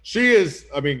 Yeah, she is,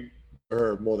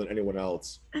 her more than anyone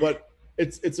else. But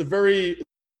it's a very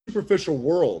superficial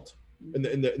world in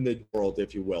the world,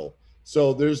 if you will.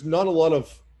 So there's not a lot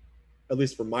of, at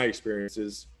least from my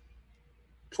experiences,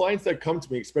 clients that come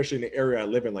to me, especially in the area I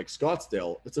live in, like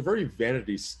Scottsdale, it's a very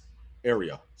vanity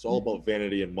area. It's all about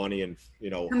vanity and money and,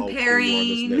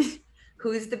 comparing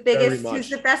who's the biggest, who's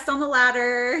the best on the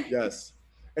ladder. Yes.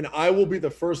 And I will be the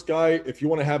first guy, if you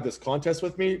want to have this contest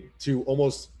with me,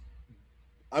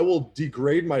 I will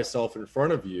degrade myself in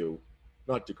front of you,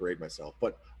 not degrade myself,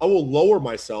 but I will lower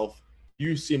myself.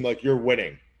 You seem like you're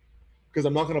winning, because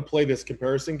I'm not going to play this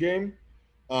comparison game.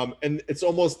 And it's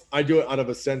almost, I do it out of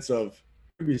a sense of,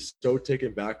 I'm going to be so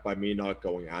taken back by me not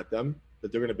going at them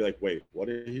that they're going to be like, "Wait, what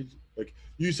did he, like,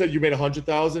 you said you made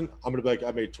 100,000. I'm going to be like,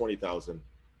 "I made 20,000.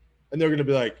 And they're going to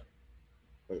be like,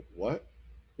 "Wait, what?"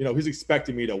 He's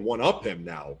expecting me to one up him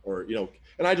now, or,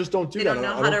 and I just don't do that.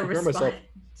 I don't compare myself.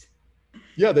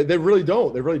 Yeah, they really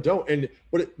don't. They really don't. And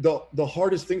the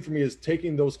hardest thing for me is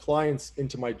taking those clients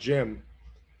into my gym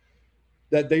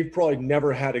that they've probably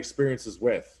never had experiences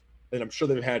with. And I'm sure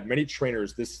they've had many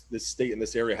trainers. This state in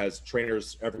this area has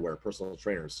trainers everywhere, personal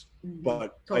trainers. Mm-hmm.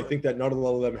 But totally. I think that not a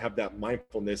lot of them have that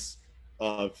mindfulness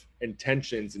of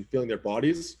intentions and feeling their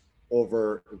bodies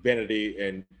over vanity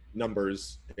and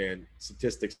numbers and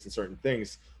statistics and certain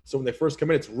things. So when they first come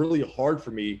in, it's really hard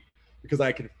for me because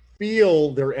I can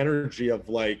feel their energy of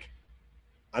like,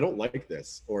 I don't like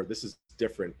this, or this is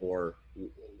different, or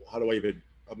how do I even,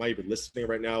 am I even listening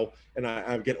right now? And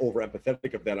I get over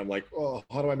empathetic of that. I'm like, oh,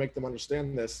 how do I make them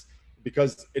understand this?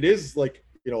 Because it is like,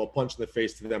 you know, a punch in the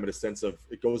face to them in a sense of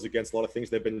it goes against a lot of things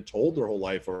they've been told their whole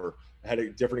life or had a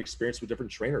different experience with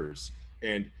different trainers.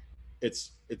 And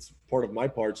it's part of my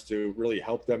parts to really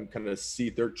help them kind of see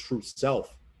their true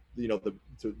self, you know,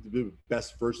 the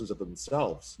best versions of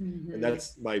themselves. And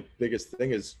that's my biggest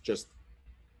thing is just,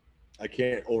 I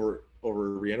can't over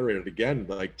reiterate it again,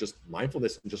 like just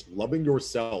mindfulness and just loving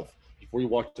yourself before you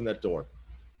walk in that door.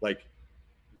 Like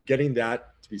getting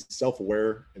that to be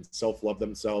self-aware and self-love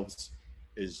themselves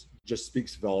is just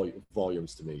speaks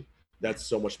volumes to me. That's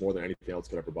so much more than anything else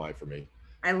could ever buy for me.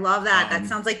 I love that. That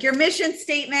sounds like your mission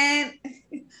statement.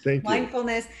 Thank you.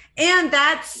 Mindfulness. And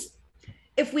that's,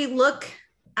 if we look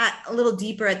at a little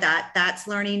deeper at that, that's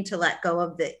learning to let go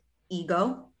of the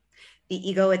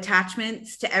ego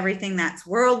attachments to everything that's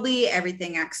worldly,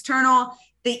 everything external.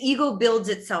 The ego builds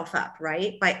itself up,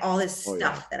 right? By all this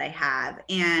stuff that I have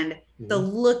and the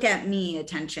look at me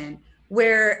attention,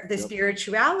 where the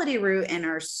spirituality root and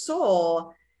our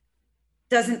soul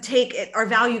doesn't take it. Our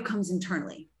value comes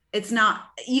internally. It's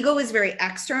not, ego is very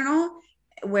external,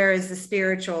 whereas the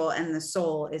spiritual and the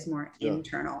soul is more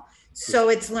internal. So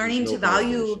it's learning to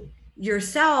value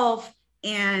yourself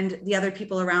and the other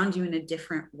people around you in a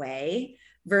different way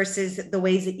versus the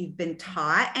ways that you've been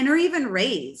taught and or even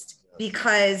raised,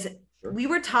 because we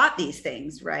were taught these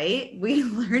things, right? We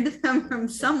learned them from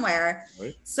somewhere.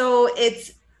 Right. So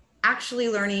it's actually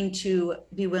learning to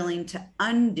be willing to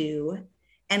undo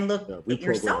and look at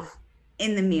yourself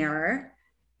in the mirror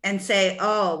and say,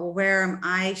 oh, well, where am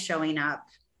I showing up?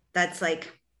 That's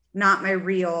like not my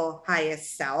real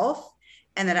highest self.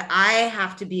 And that I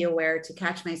have to be aware to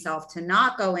catch myself to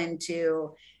not go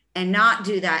into and not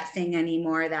do that thing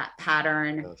anymore, that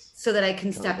pattern, so that I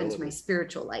can step into my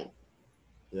spiritual light.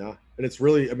 Yeah. And it's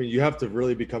really, I mean, you have to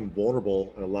really become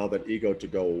vulnerable and allow that ego to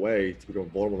go away, to become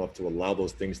vulnerable enough to allow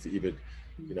those things to even,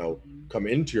 you know, come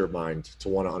into your mind to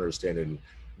want to understand it, and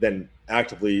then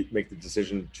actively make the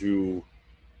decision to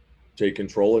take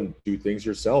control and do things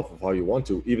yourself of how you want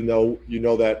to, even though you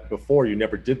know that before you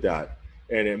never did that.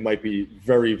 And it might be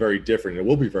very, very different. It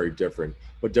will be very different,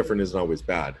 but different isn't always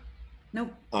bad.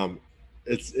 Nope.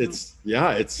 It's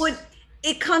what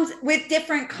it comes with.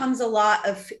 Different comes a lot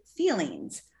of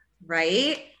feelings,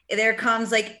 right? There comes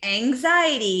like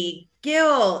anxiety,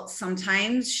 guilt,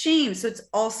 sometimes shame. So it's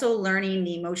also learning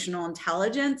the emotional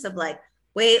intelligence of like,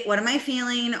 wait, what am I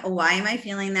feeling? Why am I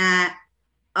feeling that?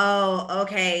 Oh,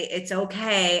 okay, it's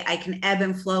okay. I can ebb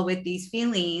and flow with these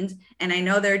feelings. And I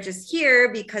know they're just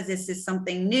here because this is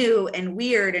something new and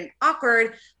weird and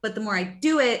awkward. But the more I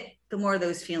do it, the more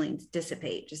those feelings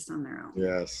dissipate just on their own.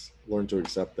 Yes. Learn to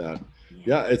accept that.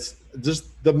 Yeah. It's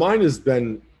just, the mind has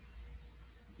been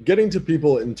getting to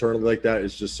people internally like that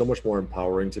is just so much more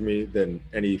empowering to me than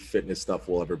any fitness stuff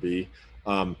will ever be.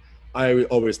 I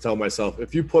always tell myself,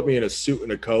 if you put me in a suit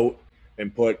and a coat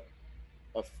and put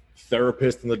a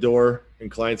therapist in the door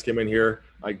and clients came in here,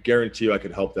 I guarantee you I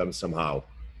could help them somehow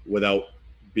without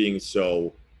being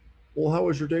so, well, how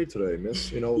was your day today,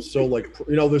 miss? You know, so like,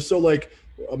 you know, they're so like,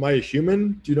 am I a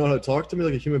human? Do you know how to talk to me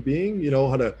like a human being? You know,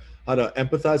 how to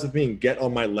empathize with me and get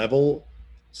on my level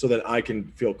so that I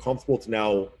can feel comfortable to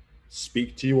now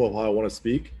speak to you of how I want to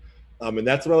speak. And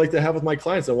that's what I like to have with my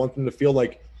clients. I want them to feel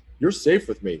like you're safe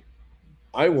with me.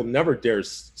 I will never dare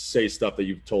say stuff that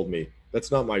you've told me.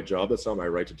 That's not my job. That's not my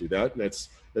right to do that. And that's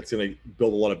going to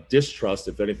build a lot of distrust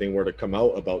if anything were to come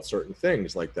out about certain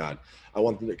things like that. I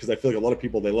want them to, because I feel like a lot of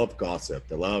people, they love gossip.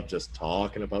 They love just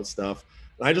talking about stuff.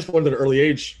 And I just learned at an early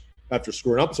age, after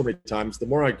screwing up so many times, the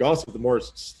more I gossip, the more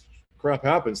crap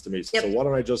happens to me. Yep. So why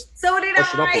don't I just push it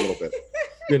up a little bit,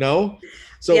 you know?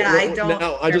 So yeah, I don't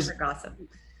now I just gossip.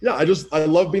 Yeah, I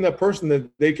love being that person that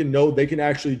they can know they can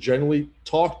actually genuinely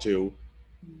talk to,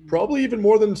 probably even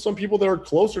more than some people that are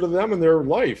closer to them in their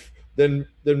life than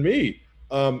me.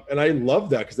 And I love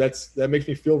that, because that makes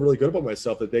me feel really good about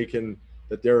myself, that they can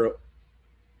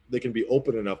be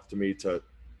open enough to me to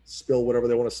spill whatever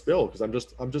they want to spill, because I'm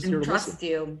just here to trust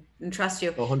you and trust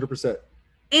you 100%.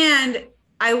 And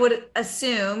I would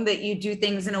assume that you do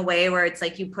things in a way where it's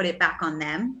like you put it back on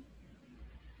them,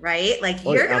 right? Like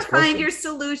you're going to find your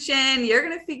solution. You're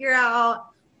going to figure out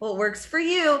what works for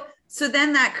you. So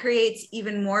then that creates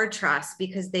even more trust,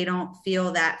 because they don't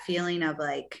feel that feeling of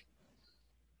like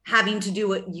having to do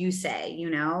what you say, you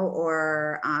know,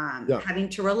 or having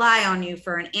to rely on you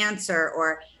for an answer.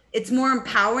 Or it's more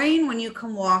empowering when you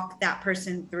can walk that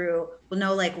person through, well,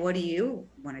 no, like, what do you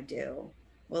want to do?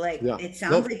 Well, like, it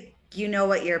sounds like you know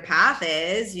what your path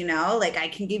is, like I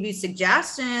can give you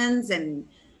suggestions and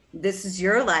this is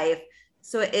your life.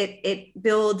 So it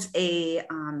builds a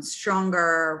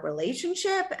stronger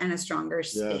relationship and a stronger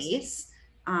space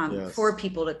for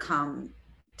people to come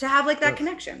to have like that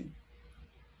connection.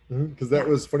 Because that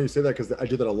was funny you say that, because I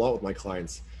do that a lot with my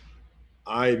clients.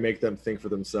 I make them think for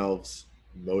themselves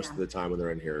most of the time when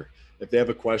they're in here. If they have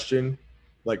a question,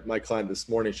 like my client this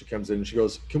morning, she comes in and she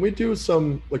goes, "Can we do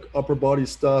some like upper body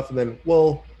stuff?" And then,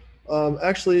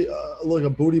 actually, like a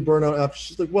booty burnout after.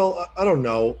 She's like, "Well, I don't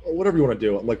know, whatever you want to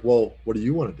do." I'm like, "Well, what do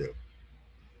you want to do?"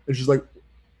 And she's like,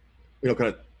 kind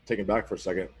of taken back for a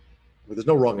second. But there's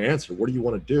no wrong answer. What do you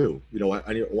want to do?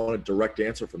 I want a direct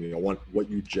answer from you. I want what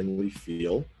you genuinely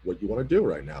feel, what you want to do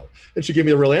right now. And she gave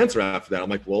me a real answer after that. I'm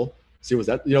like, well, see, was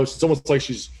that, it's almost like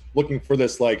she's looking for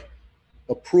this like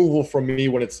approval from me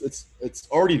when it's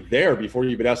already there before you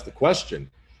even ask the question.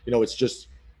 I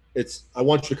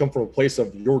want you to come from a place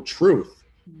of your truth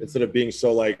instead of being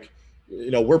so like,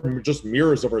 we're just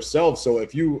mirrors of ourselves. So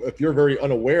if you're very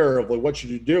unaware of like what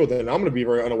should you do, then I'm going to be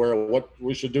very unaware of what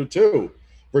we should do too.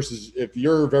 Versus if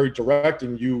you're very direct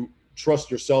and you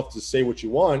trust yourself to say what you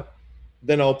want,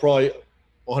 then I'll probably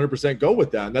 100% go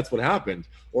with that. And that's what happened.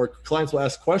 Or clients will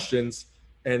ask questions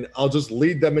and I'll just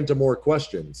lead them into more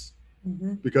questions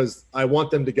because I want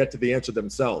them to get to the answer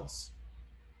themselves.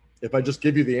 If I just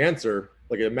give you the answer,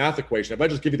 like a math equation, if I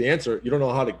just give you the answer, you don't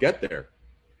know how to get there.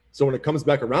 So when it comes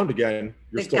back around again,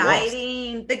 you're still lost.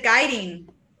 The guiding,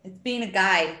 it's being a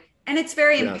guide. And it's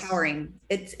very empowering.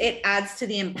 It adds to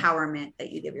the empowerment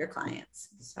that you give your clients.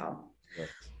 So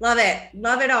love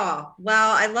it all.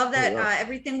 Well, I love that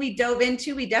everything we dove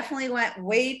into, we definitely went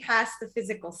way past the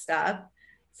physical stuff.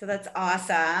 So that's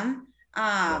awesome.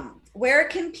 Where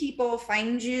can people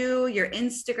find you? Your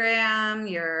Instagram,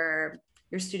 your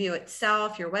studio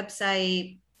itself, your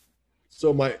website?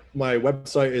 So my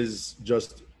website is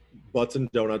just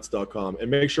buttsanddonuts.com, and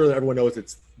make sure that everyone knows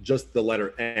it's just the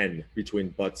letter N between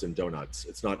butts and donuts.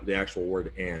 It's not the actual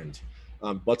word and.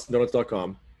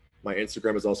 Buttsanddonuts.com. My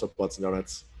Instagram is also Butts and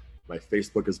Donuts. My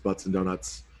Facebook is Butts and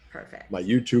Donuts. Perfect. My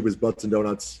YouTube is Butts and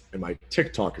Donuts, and my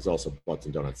TikTok is also Butts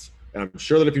and Donuts. And I'm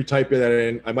sure that if you type that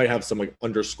in, I might have some like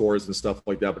underscores and stuff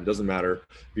like that, but it doesn't matter.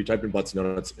 If you type in Butts and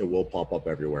Donuts, it will pop up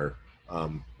everywhere,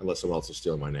 unless someone else is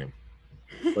stealing my name.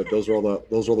 But those are all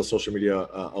the social media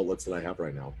outlets that I have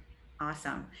right now.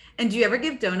 Awesome. And do you ever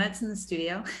give donuts in the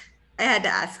studio? I had to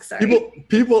ask, sorry.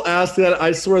 People ask that.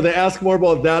 I swear they ask more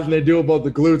about that than they do about the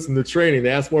glutes and the training.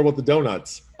 They ask more about the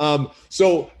donuts.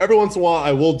 So every once in a while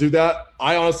I will do that.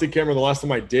 I honestly can't remember the last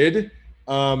time I did.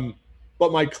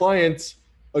 But my client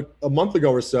a month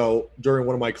ago or so during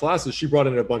one of my classes, she brought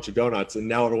in a bunch of donuts and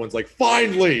now everyone's like,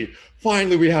 finally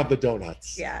we have the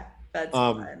donuts. Yeah, that's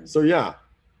fun. So yeah.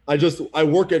 I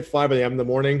work at 5 a.m. in the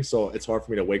morning, so it's hard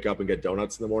for me to wake up and get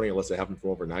donuts in the morning unless I have them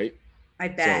from overnight. I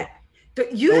bet. So,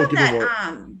 you have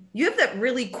that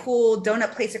really cool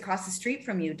donut place across the street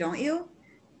from you, don't you?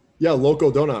 Yeah, Loco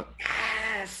Donut.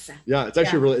 Yes. Yeah, it's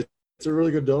actually it's a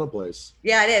really good donut place.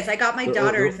 Yeah, it is. I got my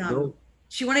daughter's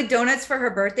she wanted donuts for her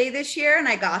birthday this year, and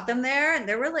I got them there, and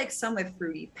there were like some with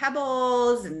fruity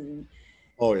pebbles and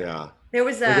there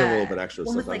was a little bit extra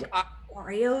one with like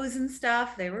Oreos and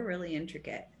stuff. They were really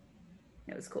intricate.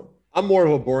 It was cool. I'm more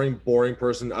of a boring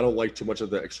person. I don't like too much of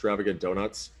the extravagant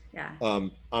donuts. Yeah.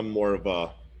 I'm more of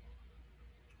a,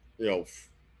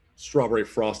 strawberry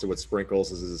frosted with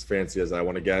sprinkles is as fancy as I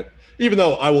want to get. Even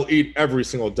though I will eat every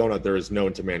single donut there is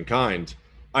known to mankind,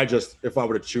 if I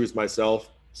were to choose myself,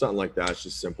 something like that, it's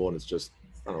just simple and it's just,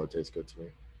 I don't know, it tastes good to me.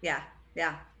 Yeah.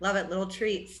 Yeah. Love it. Little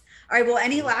treats. All right. Well,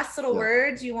 any last little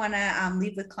words you want to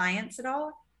leave with clients at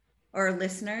all or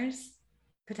listeners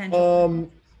potentially?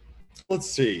 Let's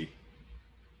see.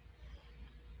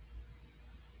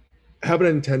 Have an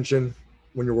intention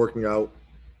when you're working out,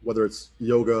 whether it's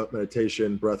yoga,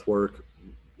 meditation, breath work,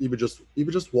 even just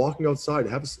walking outside.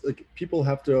 People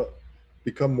have to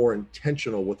become more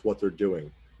intentional with what they're doing.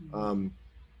 And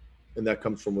that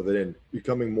comes from within,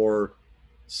 becoming more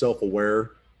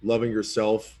self-aware, loving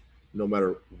yourself, no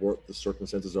matter what the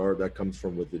circumstances are. That comes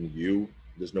from within you.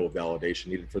 There's no validation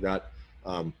needed for that.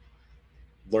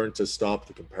 Learn to stop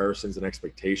the comparisons and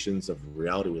expectations of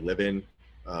reality we live in,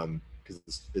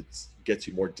 because it gets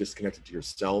you more disconnected to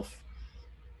yourself.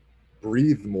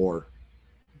 Breathe more.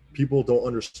 People don't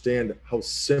understand how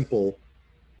simple,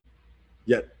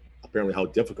 yet apparently how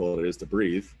difficult it is to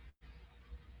breathe.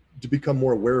 To become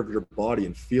more aware of your body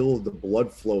and feel the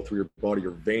blood flow through your body,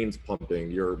 your veins pumping,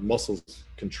 your muscles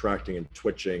contracting and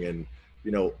twitching, and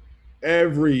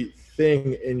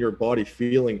everything in your body,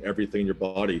 feeling everything in your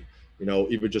body.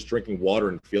 even just drinking water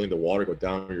and feeling the water go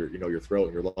down your throat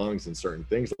and your lungs and certain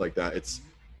things like that.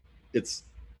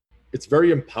 It's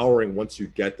very empowering once you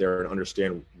get there and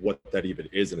understand what that even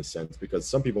is in a sense, because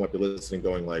some people might be listening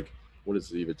going like, what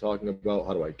is it even talking about?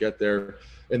 How do I get there?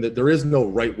 And that there is no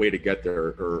right way to get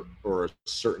there or a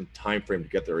certain time frame to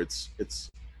get there. It's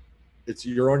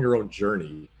you're on your own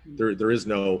journey. There is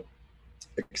no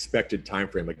expected time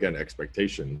frame. Again,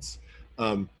 expectations.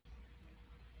 And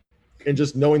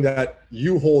just knowing that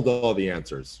you hold all the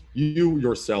answers. You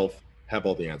yourself have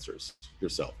all the answers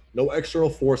yourself. No external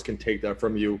force can take that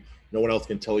from you. No one else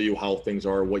can tell you how things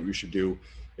are, what you should do.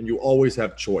 And you always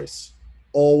have choice.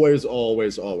 Always,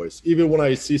 always, always. Even when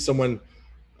I see someone,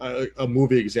 a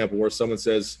movie example where someone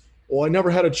says, "Oh, I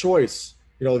never had a choice.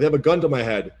 They have a gun to my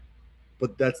head."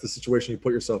 But that's the situation you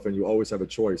put yourself in. You always have a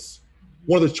choice.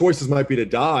 One of the choices might be to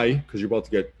die because you're about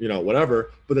to get,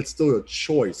 whatever, but that's still a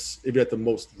choice, even at the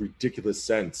most ridiculous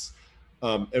sense.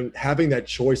 And having that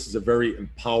choice is a very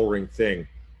empowering thing,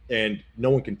 and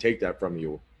no one can take that from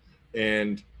you.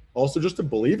 And also just to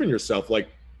believe in yourself, like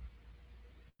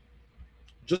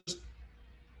just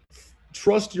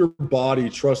trust your body,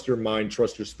 trust your mind,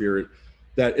 trust your spirit,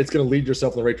 that it's going to lead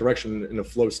yourself in the right direction in a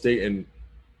flow state. And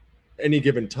any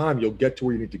given time, you'll get to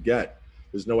where you need to get.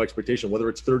 There's no expectation, whether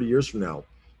it's 30 years from now.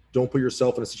 Don't put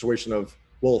yourself in a situation of,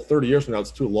 well, 30 years from now, it's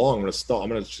too long. I'm going to stop. I'm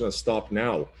just going to stop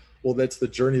now. Well, that's the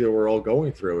journey that we're all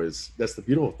going through. That's the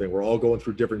beautiful thing. We're all going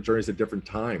through different journeys at different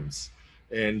times.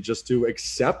 And just to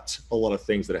accept a lot of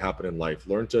things that happen in life,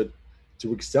 learn to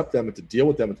accept them and to deal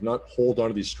with them and to not hold on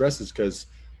to these stresses. Because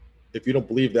if you don't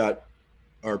believe that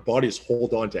our bodies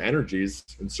hold on to energies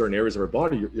in certain areas of our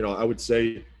body, I would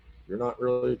say you're not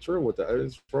really true with that.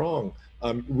 It's wrong.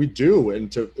 We do. And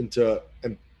to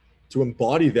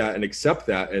embody that and accept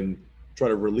that and try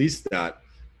to release that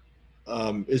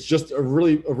is just a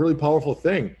really powerful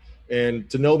thing. And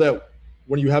to know that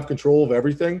when you have control of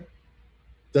everything,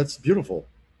 that's beautiful.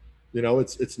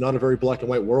 It's not a very black and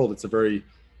white world. It's a very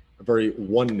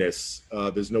oneness.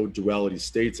 There's no duality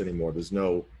states anymore. There's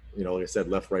no, like I said,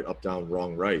 left, right, up, down,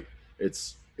 wrong, right.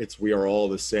 It's we are all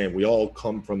the same. We all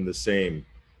come from the same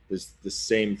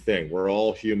thing. We're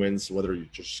all humans, whether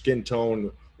it's your skin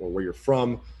tone or where you're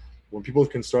from. When people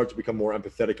can start to become more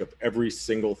empathetic of every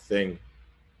single thing,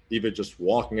 even just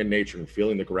walking in nature and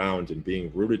feeling the ground and being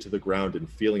rooted to the ground and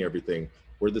feeling everything,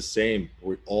 we're the same.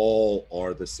 We all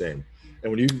are the same.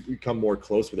 And when you become more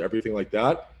close with everything like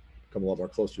that, become a lot more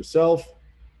close to yourself,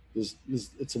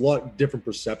 it's a lot different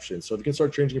perception. So if you can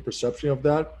start changing your perception of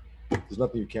that, there's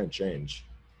nothing you can't change.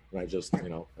 And I just,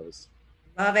 that was.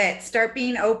 Love it. Start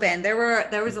being open.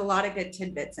 There was a lot of good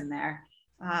tidbits in there.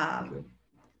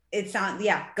 It sounds,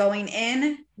 going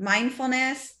in,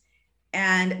 mindfulness,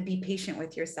 and be patient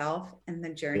with yourself and the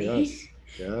journey.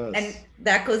 Yes. And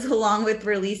that goes along with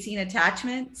releasing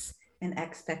attachments and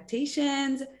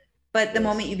expectations. But the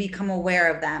moment you become aware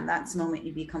of them, that's the moment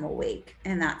you become awake.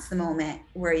 And that's the moment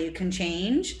where you can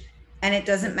change. And it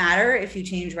doesn't matter if you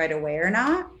change right away or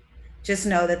not. Just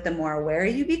know that the more aware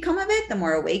you become of it, the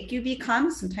more awake you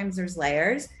become. Sometimes there's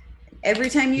layers. Every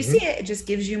time you see it, it just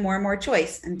gives you more and more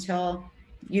choice until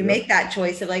you make that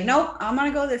choice of like, nope, I'm going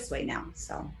to go this way now.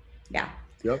 So, yeah.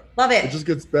 Yep. Love it. It just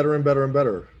gets better and better and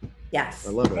better. Yes.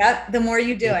 I love it. Yep. The more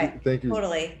you do it. Thank you.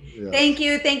 Totally. Yeah. Thank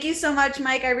you. Thank you so much,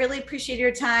 Mike. I really appreciate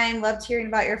your time. Loved hearing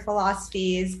about your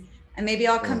philosophies. And maybe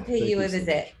I'll come pay you a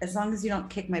visit, as long as you don't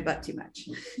kick my butt too much.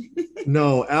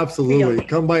 No, absolutely.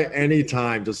 Come by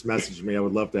anytime. Just message me. I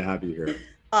would love to have you here.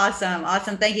 Awesome.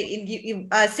 Thank you.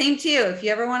 Same to you. If you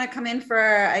ever want to come in for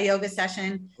a yoga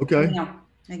session, okay, I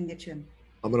can get you in.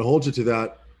 I'm going to hold you to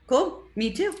that. Cool. Me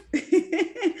too.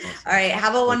 Awesome. All right.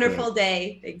 Have a wonderful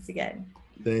day. Thanks again.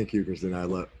 Thank you,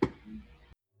 Christina.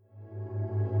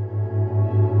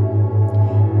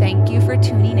 Thank you for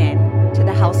tuning in to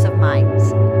the House of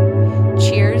Minds.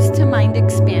 Cheers to mind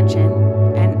expansion